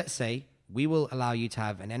 Yeah, so let's say we will allow you to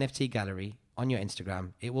have an NFT gallery on your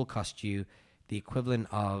Instagram. It will cost you the equivalent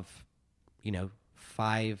of,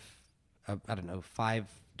 $5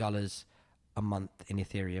 a month in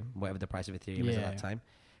Ethereum, whatever the price of Ethereum is at that time,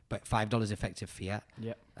 but $5 effective fiat.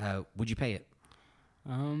 Yeah. Would you pay it?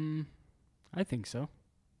 I think so.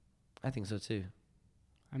 I think so too.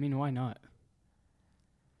 I mean, why not?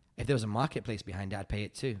 If there was a marketplace behind it, I'd pay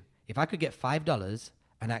it too. If I could get $5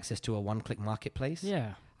 and access to a one-click marketplace,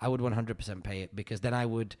 I would 100% pay it, because then I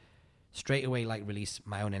would straight away release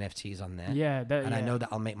my own NFTs on there. I know that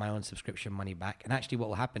I'll make my own subscription money back. And actually what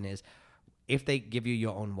will happen is, if they give you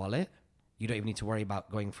your own wallet, you don't even need to worry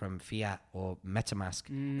about going from fiat or MetaMask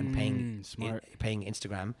and paying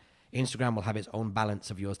Instagram. Instagram will have its own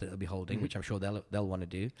balance of yours that they'll be holding, which I'm sure they'll want to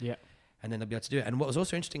do. Yeah. And then they'll be able to do it. And what was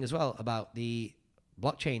also interesting as well about the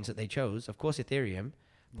blockchains that they chose, of course Ethereum,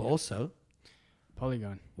 but also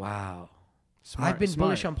Polygon. Wow. Smart, I've been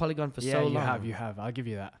bullish on Polygon for so long. You have. I'll give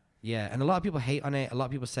you that. Yeah, and a lot of people hate on it. A lot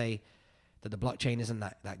of people say that the blockchain isn't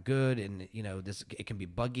that good, and it can be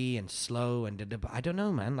buggy and slow, but I don't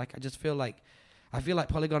know, man. I just feel like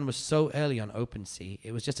Polygon was so early on OpenSea.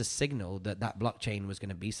 It was just a signal that blockchain was going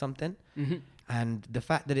to be something. And the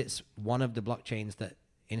fact that it's one of the blockchains that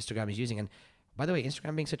Instagram is using, and by the way,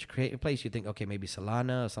 Instagram being such a creative place, you'd think, okay, maybe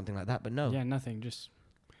Solana or something like that, but no. Yeah, nothing. Just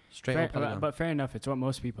straight up Polygon. But fair enough. It's what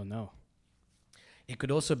most people know. There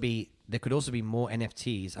could also be more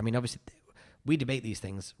NFTs. I mean, obviously, we debate these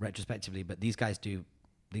things retrospectively, but these guys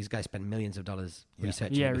spend millions of dollars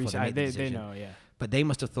researching it before they make the decision. They know, yeah. But they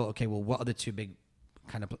must have thought, okay, well, what are the two big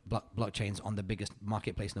kind of blockchains on the biggest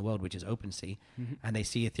marketplace in the world, which is OpenSea? And they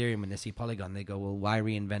see Ethereum and they see Polygon. They go, well, why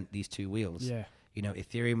reinvent these two wheels? Yeah.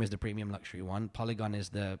 Ethereum is the premium luxury one. Polygon is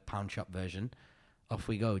the pound shop version. Off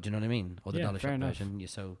we go. Do you know what I mean? Or the dollar shop version. Yeah,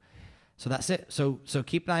 so that's it. So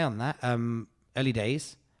keep an eye on that. Early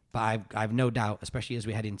days, but I've no doubt, especially as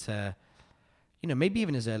we head into, maybe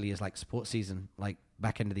even as early as sports season,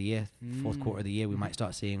 back end of the year, fourth quarter of the year, we might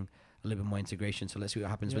start seeing a little bit more integration. So let's see what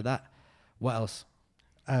happens with that. What else?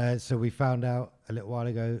 So we found out a little while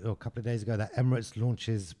ago, or a couple of days ago, that Emirates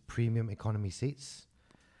launches premium economy seats.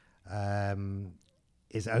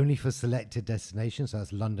 It's only for selected destinations, so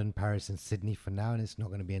that's London, Paris, and Sydney for now, and it's not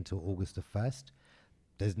going to be until August the 1st.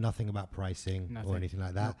 There's nothing about pricing or Nothing. anything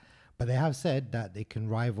like that. But they have said that they can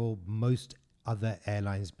rival most other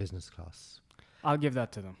airlines' business class. I'll give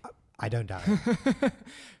that to them. I don't doubt it.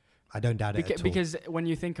 I don't doubt it at all. Because when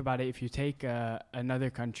you think about it, if you take another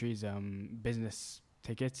country's business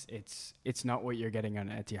tickets, it's not what you're getting on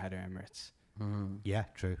Etihad or Emirates. Yeah,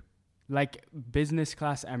 true. Like business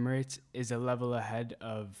class Emirates is a level ahead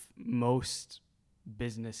of most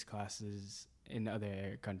business classes in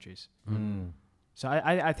other countries. So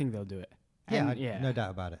I think they'll do it. Yeah, And no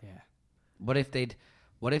doubt about it. Yeah. What if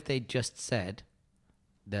they just said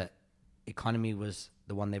that economy was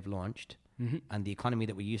the one they've launched, and the economy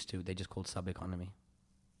that we're used to, they just called sub-economy.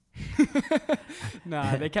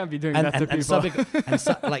 Nah, they can't be doing that to people.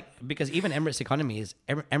 Because even Emirates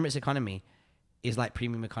economy is like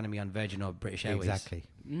premium economy on Virgin or British Airways. Exactly.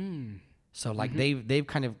 So like they've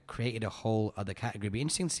kind of created a whole other category. It'd be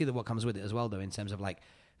interesting to see what comes with it as well, though, in terms of like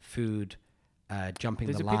food, jumping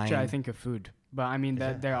There's the a line. picture, I think, of food. But I mean,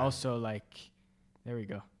 they're also like, there we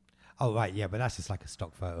go. Oh, right. Yeah, but that's just like a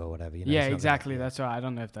stock photo or whatever. You know, Yeah, it's not exactly. gonna- That's why I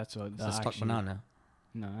don't know if that's what. It's a stock banana.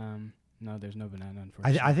 No, there's no banana,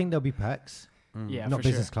 unfortunately. I think there'll be perks. Yeah, Not for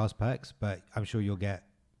business sure. class perks, but I'm sure you'll get,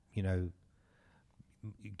 you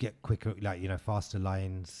get quicker, like, faster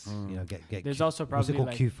lines, get There's queue- also what's it probably called?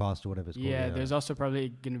 like, Queue fast or whatever it's called. yeah, there's also probably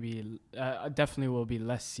going to be, definitely will be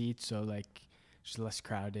less seats. So like, just less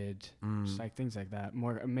crowded, just like things like that.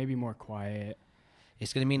 Maybe more quiet.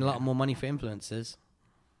 It's going to mean a lot more money for influencers.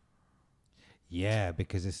 Yeah,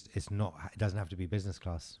 because it's not, it doesn't have to be business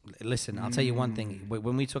class. Listen, I'll tell you one thing.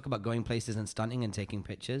 When we talk about going places and stunting and taking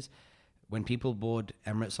pictures, when people board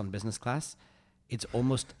Emirates on business class, it's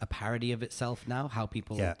almost a parody of itself now, how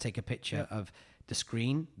people take a picture of the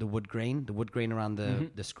screen, the wood grain around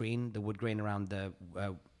the screen, the wood grain around the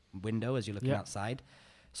window as you're looking outside.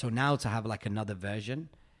 So now to have like another version,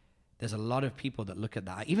 there's a lot of people that look at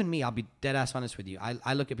that. Even me, I'll be dead ass honest with you.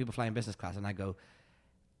 I look at people flying business class and I go,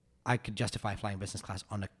 I could justify flying business class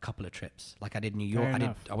on a couple of trips. Like I did New York.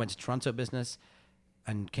 I went to Toronto business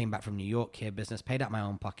and came back from New York here business, paid out my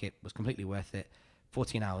own pocket, was completely worth it.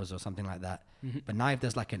 14 hours or something like that. But now if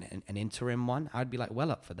there's like an interim one, I'd be like well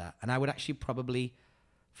up for that. And I would actually probably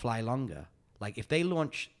fly longer. Like if they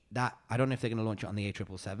launch that, I don't know if they're going to launch it on the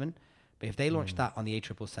A777, but if they launch that on the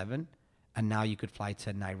A777 and now you could fly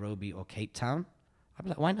to Nairobi or Cape Town, I'd be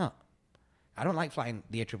like, why not? I don't like flying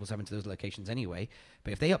the A777 to those locations anyway,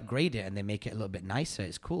 but if they upgrade it and they make it a little bit nicer,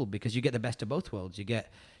 it's cool because you get the best of both worlds. You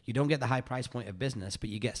don't get the high price point of business, but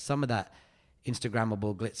you get some of that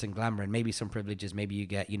Instagrammable glitz and glamour and maybe some privileges. Maybe you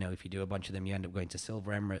get, if you do a bunch of them, you end up going to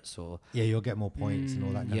Silver Emirates or... Yeah, you'll get more points and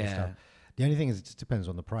all that kind of stuff. The only thing is it just depends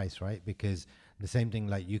on the price, right? Because the same thing,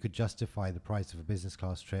 like you could justify the price of a business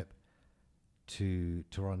class trip to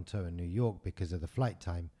Toronto and New York because of the flight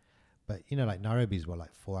time. But, like Nairobi's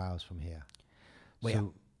like 4 hours from here. Wait,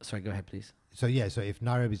 sorry, go ahead, please. So if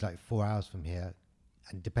Nairobi's like 4 hours from here,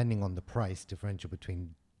 and depending on the price differential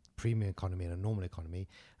between premium economy and a normal economy,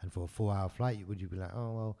 and for a 4 hour flight, would you be like,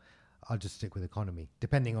 oh, well, I'll just stick with economy,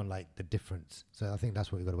 depending on like the difference. So I think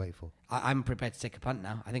that's what we've got to wait for. I'm prepared to take a punt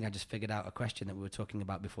now. I think I just figured out a question that we were talking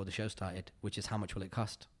about before the show started, which is how much will it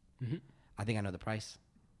cost? I think I know the price.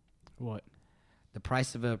 What? The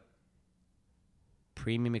price of a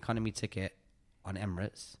premium economy ticket on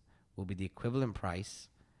Emirates will be the equivalent price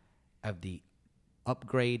of the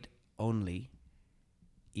upgrade only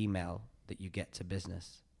email that you get to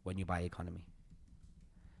business when you buy economy.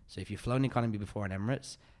 So if you've flown economy before on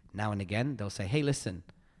Emirates, now and again they'll say, hey, listen,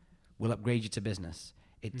 we'll upgrade you to business.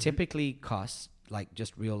 It typically costs, like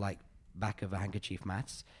just real like back of a handkerchief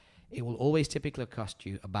maths, it will always typically cost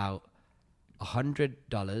you about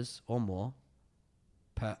 $100 or more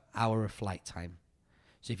per hour of flight time.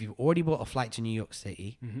 So if you've already bought a flight to New York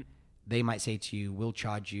City, they might say to you, we'll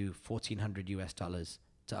charge you $1,400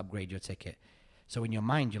 to upgrade your ticket. So in your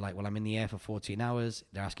mind, you're like, well, I'm in the air for 14 hours.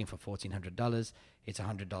 They're asking for $1,400. It's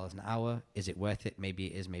 $100 an hour. Is it worth it? Maybe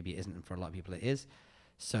it is, maybe it isn't. And for a lot of people, it is.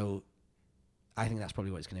 So I think that's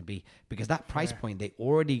probably what it's going to be. Because that price point, they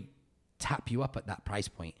already tap you up at that price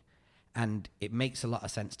point. And it makes a lot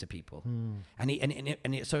of sense to people. And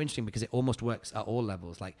it's so interesting because it almost works at all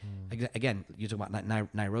levels. Like, again, you're talking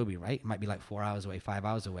about Nairobi, right? It might be like 4 hours away, 5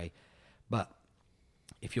 hours away. But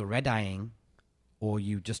if you're red-eyeing or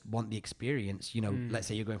you just want the experience, let's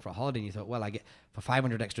say you're going for a holiday and you thought, well, I get for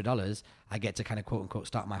 $500 extra, I get to kind of quote unquote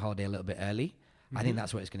start my holiday a little bit early. I think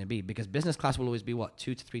that's what it's going to be because business class will always be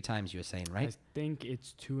 2 to 3 times you were saying, right? I think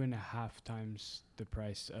it's 2.5 times the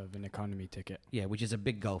price of an economy ticket. Yeah, which is a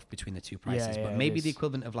big gulf between the two prices. Yeah, but maybe the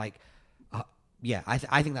equivalent of like, I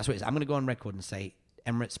think that's what it is. I'm going to go on record and say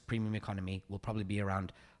Emirates Premium Economy will probably be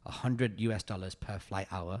around $100 per flight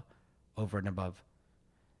hour over and above.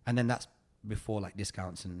 And then that's before like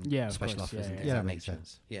discounts and special offers and things that of that makes nature.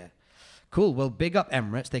 sense. Yeah. Cool. Well, big up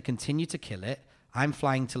Emirates. They continue to kill it. I'm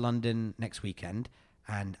flying to London next weekend,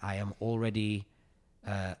 and I am already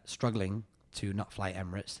struggling to not fly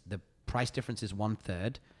Emirates. The price difference is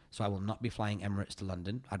 1/3, so I will not be flying Emirates to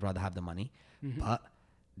London. I'd rather have the money. But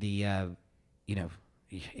the,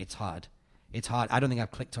 it's hard. It's hard. I don't think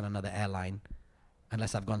I've clicked on another airline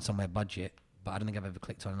unless I've gone somewhere budget, but I don't think I've ever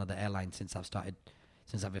clicked on another airline since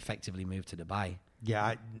I've effectively moved to Dubai.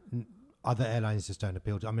 Yeah, other airlines just don't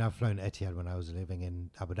appeal to. I mean, I've flown Etihad when I was living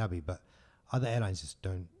in Abu Dhabi, but other airlines just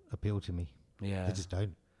don't appeal to me. Yeah. They just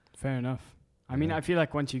don't. Fair enough. I mean, I feel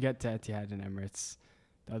like once you get to Etihad and Emirates,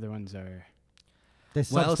 the other ones are... They're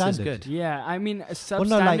What else is substandard. good? Yeah, I mean, substandard, Well,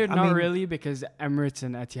 no, like, I not mean- really, because Emirates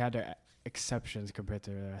and Etihad are exceptions compared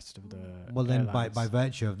to the rest of the Well, then by airlines.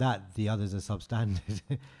 virtue of that, the others are substandard.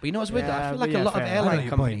 But you know what's weird? Though? I Yeah, feel like but a lot of fair. I know airline your point,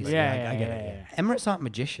 companies, but Yeah, I get it. Emirates aren't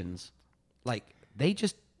magicians. Like, they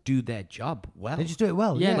just do their job well. They just do it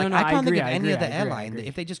well. Yeah, Yeah, no, Like, no, I I can't agree, think of I any agree, other I agree, I airline that agree.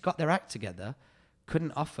 if they just got their act together,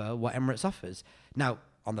 couldn't offer what Emirates offers. Now,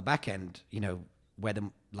 on the back end, where the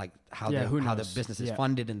how who the knows? business is Yeah.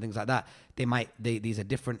 funded and things like that, these are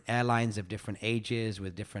different airlines of different ages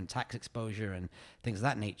with different tax exposure and things of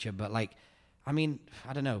that nature. But I mean,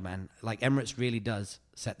 I don't know, man. Like Emirates really does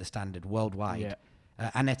set the standard worldwide. Yeah.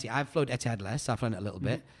 And I've flown Etihad less. I've flown it a little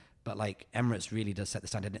bit, but Emirates really does set the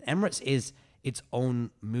standard. And Emirates is its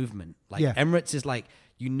own movement. Emirates is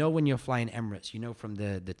when you're flying Emirates, from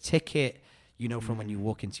the ticket, from when you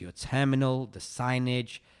walk into your terminal, the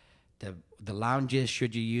signage, the lounges,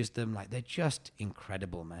 should you use them, they're just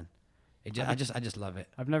incredible, man. I just love it.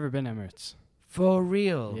 I've never been Emirates. For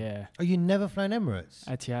real. Yeah. Oh, you never flown Emirates?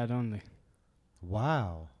 Etihad only.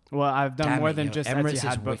 Wow. Well, I've done Damn more it, than yo. just Emirates is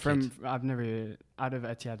Etihad, but wicked. I've never, out of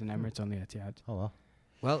Etihad and Emirates, only Etihad. Oh well.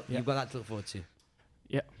 Well, Yeah. you've got that to look forward to.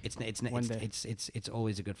 Yeah. One day. It's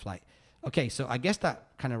always a good flight. Okay, so I guess that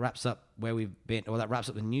kind of wraps up where we've been, or that wraps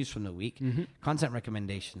up the news from the week. Content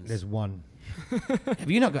recommendations. There's one. Have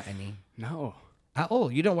you not got any No. at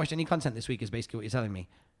all? You don't watch any content this week, is basically what you're telling me.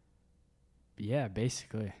 Yeah,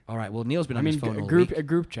 basically. All right. Well, Neil's been I on mean, his phone all a week.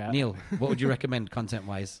 group chat. Neil, what would you recommend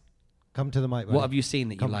content-wise? Come to the mic. What have you seen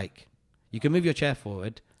that you Come. like? You can move your chair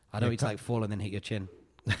forward. I don't Yeah, need to come. fall and then hit your chin.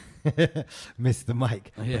 Miss the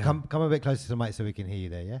mic. Yeah. But come a bit closer to the mic so we can hear you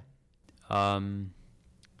there. Yeah.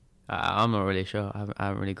 I'm not really sure. I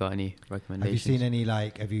haven't really got any recommendations. Have you seen any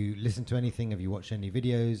have you listened to anything? Have you watched any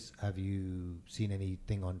videos? Have you seen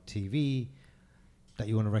anything on TV that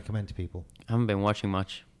you want to recommend to people? I haven't been watching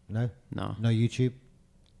much. No. No. No YouTube.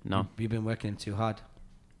 No. You've been working too hard.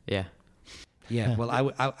 Yeah. Yeah. Well,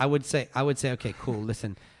 I would say okay, cool.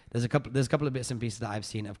 Listen, there's a couple of bits and pieces that I've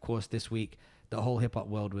seen. Of course, this week the whole hip hop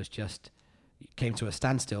world came to a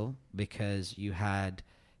standstill because you had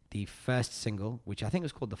the first single, which I think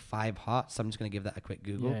was called The 5 Hearts. I'm just going to give that a quick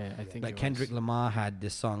Google. Yeah, I think But it Kendrick was. Lamar had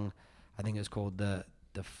this song. I think it was called the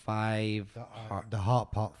 5 The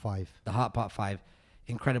Heart Part 5. The Heart Part 5.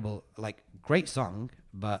 Incredible, great song,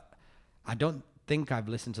 but I don't think I've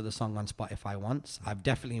listened to the song on Spotify once. I've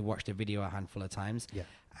definitely watched the video a handful of times. Yeah.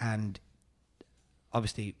 And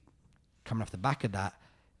obviously, coming off the back of that,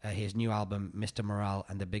 his new album, Mr. Morale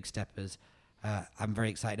and the Big Steppers, I'm very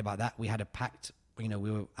excited about that. We had a packed, we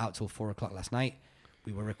were out till 4 o'clock last night.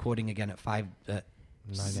 We were recording again at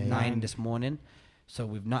 9 this morning. So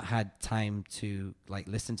we've not had time to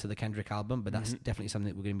listen to the Kendrick album, but that's definitely something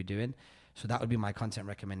that we're going to be doing. So that would be my content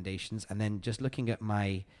recommendations. And then just looking at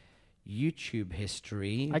my YouTube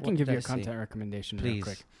history. I can what give did you a see? content recommendation Please. real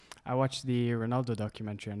quick. I watched the Ronaldo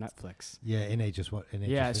documentary on Netflix. Yeah, Ine just what? Ine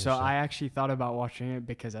Yeah, just so finished I actually thought about watching it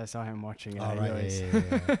because I saw him watching it. it. at Oh, right. yours.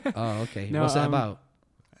 Yeah. Oh, okay. No, What's it about?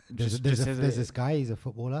 There's Just as this guy. He's a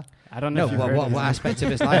footballer. I don't know No, if you've heard what of his aspect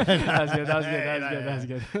of his life? That was good. That was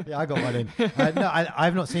good. Yeah, I got one in. No,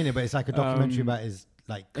 I've not seen it, but it's like a documentary about his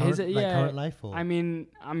current, current life. Or I mean,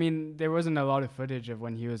 there wasn't a lot of footage of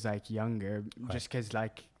when he was younger, Right. just because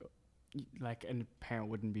a parent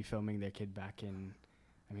wouldn't be filming their kid back in,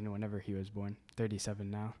 whenever he was born.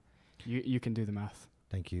 37 now. You can do the math.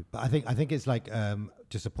 Thank you. But I think it's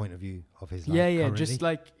just a point of view of his life. Yeah, currently. just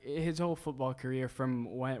his whole football career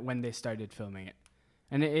from when they started filming it,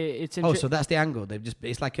 and it's So that's the angle.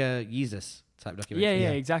 It's like a Jesus type documentary. yeah,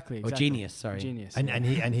 exactly. Or Genius, sorry. Genius.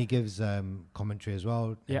 and he gives commentary as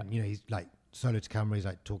well. Yeah. And, he's solo to camera. He's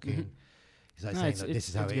talking. He's No, saying, it's- this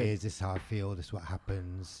is how it's it good. is. This is how I feel. This is what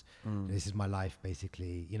happens. This is my life,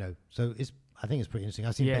 basically. So I think it's pretty interesting.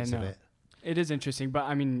 I've seen bits of it. It is interesting,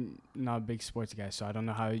 but not a big sports guy, so I don't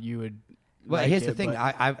know how you would Well, like here's the it, thing. but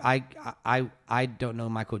I don't know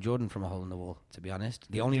Michael Jordan from a hole in the wall, to be honest.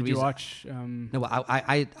 The only did reason you watch? No, well,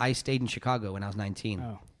 I stayed in Chicago when I was 19.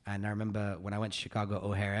 Oh. And I remember when I went to Chicago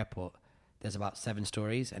O'Hare Airport, there's about 7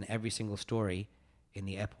 stories, and every single story in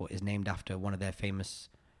the airport is named after one of their famous,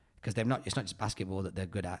 because it's not just basketball that they're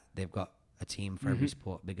good at. They've got a team for every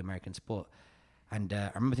sport, big American sport. And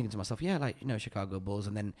I remember thinking to myself, yeah, like, Chicago Bulls.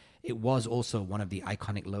 And then it was also one of the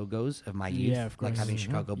iconic logos of my youth, Yeah, of like course. having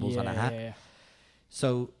Chicago Bulls on a hat. Yeah.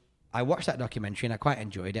 So I watched that documentary and I quite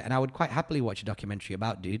enjoyed it. And I would quite happily watch a documentary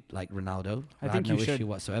about dude like Ronaldo. I had think no you should, issue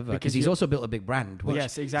whatsoever, because because he's also built a big brand. Which,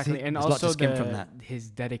 Yes, exactly. And there's lots to also skim from that. his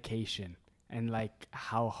dedication and like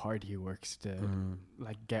how hard he works to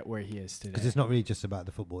like get where he is today. Because it's not really just about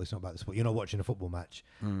the football. It's not about the sport. You're not watching a football match.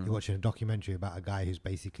 You're watching a documentary about a guy who's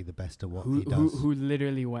basically the best at what he does. Who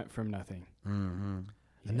literally went from nothing. And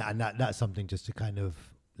that's something just to kind of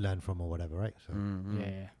learn from or whatever, right? So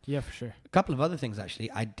Yeah, for sure. A couple of other things,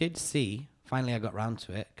 actually. I did see, finally I got round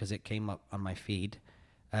to it because it came up on my feed,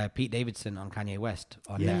 Pete Davidson on Kanye West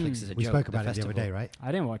on Netflix as a we joke. spoke about it the festival. other day, right?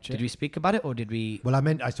 I didn't watch it. Did we speak about it or did we? Well,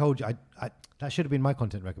 I told you, I that should have been my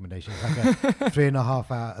content recommendation. It's like a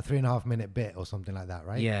 3.5 minute bit or something like that,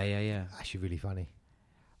 right? Yeah. Actually, really funny.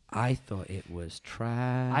 I thought it was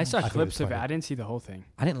trash. I saw thought it clips was of it. funny. I didn't see the whole thing.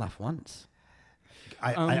 I didn't laugh once.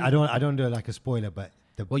 I don't do it like a spoiler, but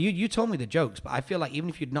Well, you told me the jokes, but I feel like even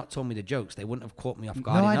if you'd not told me the jokes, they wouldn't have caught me off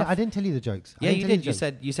guard no, enough. I didn't tell you the jokes. I Yeah, didn't you tell did.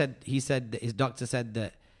 the jokes. He said that his doctor said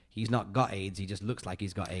that he's not got AIDS. He just looks like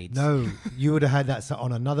he's got AIDS. No, you would have heard that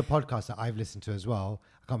on another podcast that I've listened to as well.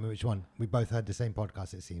 I can't remember which one. We both heard the same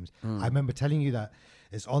podcast, it seems. I remember telling you that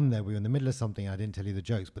it's on there. We were in the middle of something. I didn't tell you the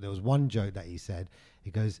jokes, but there was one joke that he said.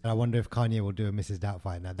 He goes, I wonder if Kanye will do a Mrs.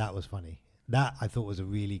 Doubtfire. Now, that was funny. That I thought was a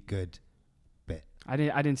really good bit. I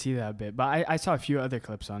didn't see that bit, but I saw a few other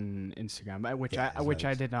clips on Instagram, which Yeah,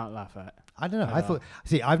 I did not laugh at. I don't know. I thought,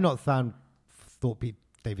 I've not thought Pete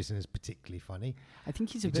Davidson is particularly funny. I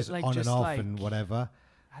think he's a He's bit just like on just and off like, and whatever.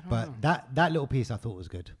 I don't But know. that little piece I thought was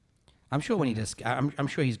good. I'm sure when he does, I'm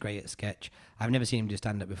sure he's great at sketch. I've never seen him do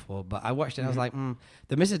stand up before, but I watched it and I was like,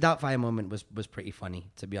 the Mrs. Doubtfire moment was pretty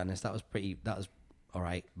funny, to be honest. That was all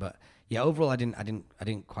right. But yeah, overall, I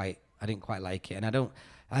didn't quite like it, and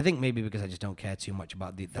I think maybe because I just don't care too much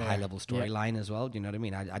about the high level storyline as well. Do you know what I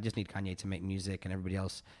mean? I just need Kanye to make music, and everybody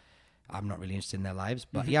else, I'm not really interested in their lives.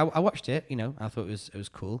 But yeah, I watched it. I thought it was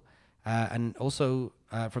cool, and also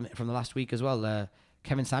from the last week as well.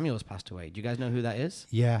 Kevin Samuels passed away. Do you guys know who that is?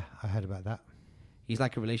 Yeah, I heard about that. He's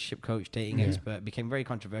like a relationship coach, dating expert. Became very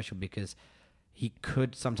controversial because he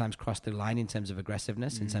could sometimes cross the line in terms of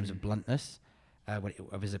aggressiveness, in terms of bluntness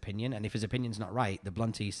of his opinion. And if his opinion's not right, the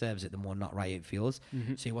blunter he serves it, the more not right it feels.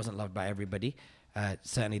 So he wasn't loved by everybody.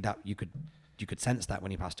 Certainly that you could sense that when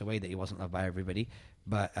he passed away, that he wasn't loved by everybody.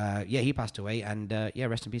 But yeah, he passed away, and yeah,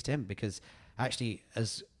 rest in peace to him, because actually,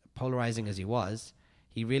 as polarizing as he was,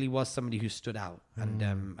 he really was somebody who stood out. And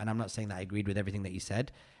I'm not saying that I agreed with everything that he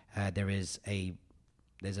said. There's a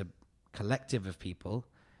collective of people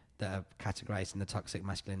that are categorized in the toxic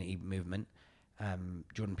masculinity movement.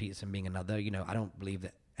 Jordan Peterson being another. I don't believe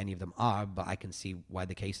that any of them are, but I can see why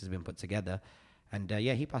the case has been put together. And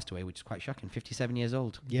yeah, he passed away, which is quite shocking. 57 years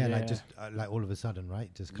old. Yeah, like just like all of a sudden,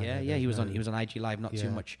 right? Just kind of he was on IG Live not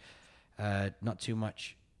too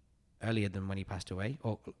much earlier than when he passed away,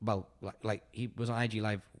 or well, like he was on IG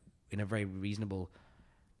Live in a very reasonable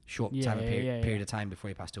short period of time before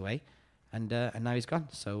he passed away, and now he's gone.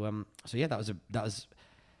 So yeah, that was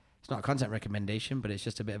it's not a content recommendation, but it's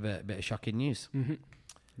just a bit of shocking news.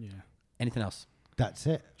 Yeah. Anything else? That's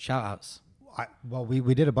it. Shout outs. Well,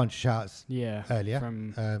 we did a bunch of shouts Yeah. earlier.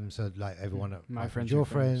 From So like everyone at my friends, your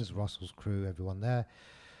friends, Russell's crew, everyone there.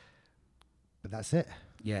 But that's it.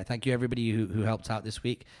 Yeah, thank you everybody who helped out this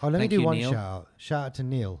week. Oh, let Thank me do you, one Neil. shout out. Shout out to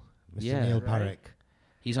Neil, Mr. Yeah, Neil right. Parrick.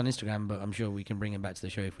 He's on Instagram, but I'm sure we can bring him back to the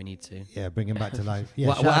show if we need to. Yeah, bring him back to life. Yeah,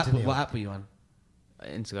 what shout out to Neil. app were you on?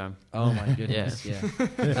 Instagram. Oh my goodness, yeah.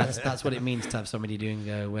 That's what it means to have somebody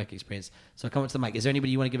doing work experience. So come up to the mic. Is there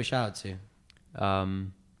anybody you want to give a shout out to?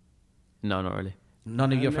 No, not really.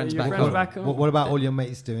 None of your friends back friends home? back home? What about all your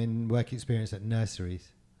mates doing work experience at nurseries?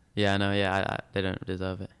 Yeah, no, yeah, they don't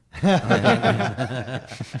deserve it.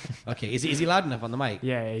 Okay, is he loud enough on the mic?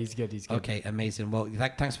 Yeah, he's good. He's good. Okay, amazing. Well,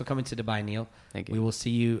 thanks for coming to Dubai, Neil. Thank you. We will see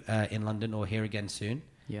you in London or here again soon.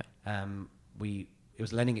 Yeah. It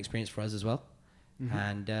was a learning experience for us as well,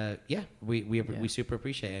 and yeah, we super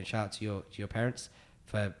appreciate it. And shout out to your parents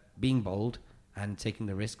for being bold and taking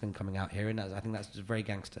the risk and coming out here. And I think that's just very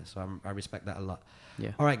gangster. So I respect that a lot.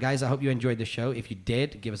 Yeah. All right, guys. I hope you enjoyed the show. If you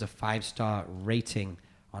did, give us a 5-star rating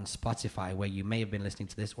on Spotify, where you may have been listening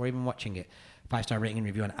to this or even watching it. 5-star rating and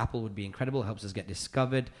review on Apple would be incredible. It helps us get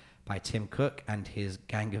discovered by Tim Cook and his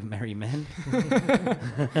gang of merry men.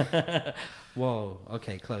 Whoa,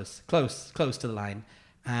 okay, close to the line.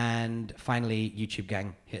 And finally, YouTube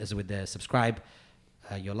gang, hit us with the subscribe.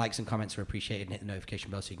 Your likes and comments are appreciated, and hit the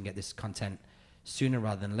notification bell so you can get this content sooner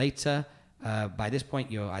rather than later. By this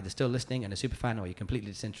point, you're either still listening and a super fan, or you're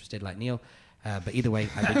completely disinterested like Neil. But either way,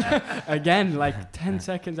 I bid you. Again, like 10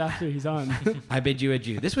 seconds after he's on. I bid you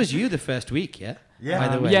adieu. This was you the first week, yeah? Yeah.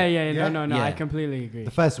 By the way. Yeah. No. Yeah. I completely agree.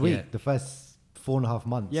 The first week, Yeah. the first 4.5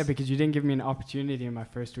 months. Yeah, because you didn't give me an opportunity in my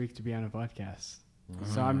first week to be on a podcast.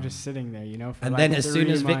 So I'm just sitting there, for And like then as 3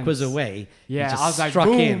 soon as Vic months. was away, Yeah, he just I was like, struck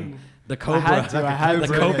boom. in the Cobra. I had to.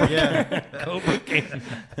 The Cobra. Yeah. Cobra King.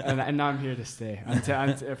 and now I'm here to stay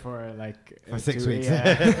until for like For 6 2 weeks.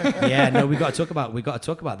 Yeah, no, we got to talk about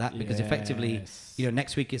that because effectively, Yes.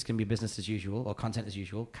 next week it's going to be business as usual or content as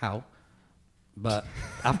usual, cow. But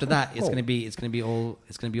after that, it's going to be all like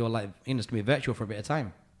it's going to be virtual for a bit of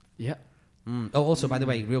time. Yeah. Oh, also, by the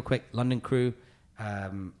way, real quick, London crew.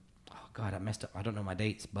 God, I messed up. I don't know my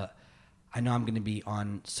dates, but I know I'm going to be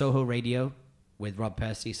on Soho Radio with Rob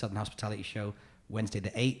Percy, Southern Hospitality Show, Wednesday the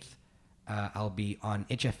 8th. I'll be on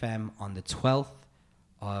HFM on the 12th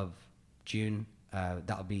of June.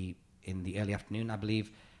 That'll be in the early afternoon, I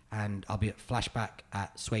believe. And I'll be at Flashback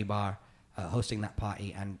at Sway Bar, hosting that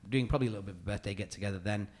party and doing probably a little bit of a birthday get-together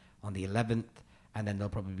then on the 11th. And then there'll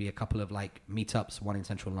probably be a couple of like meetups, one in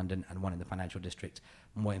central London and one in the financial district.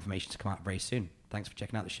 More information to come out very soon. Thanks for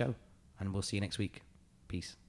checking out the show, and we'll see you next week. Peace.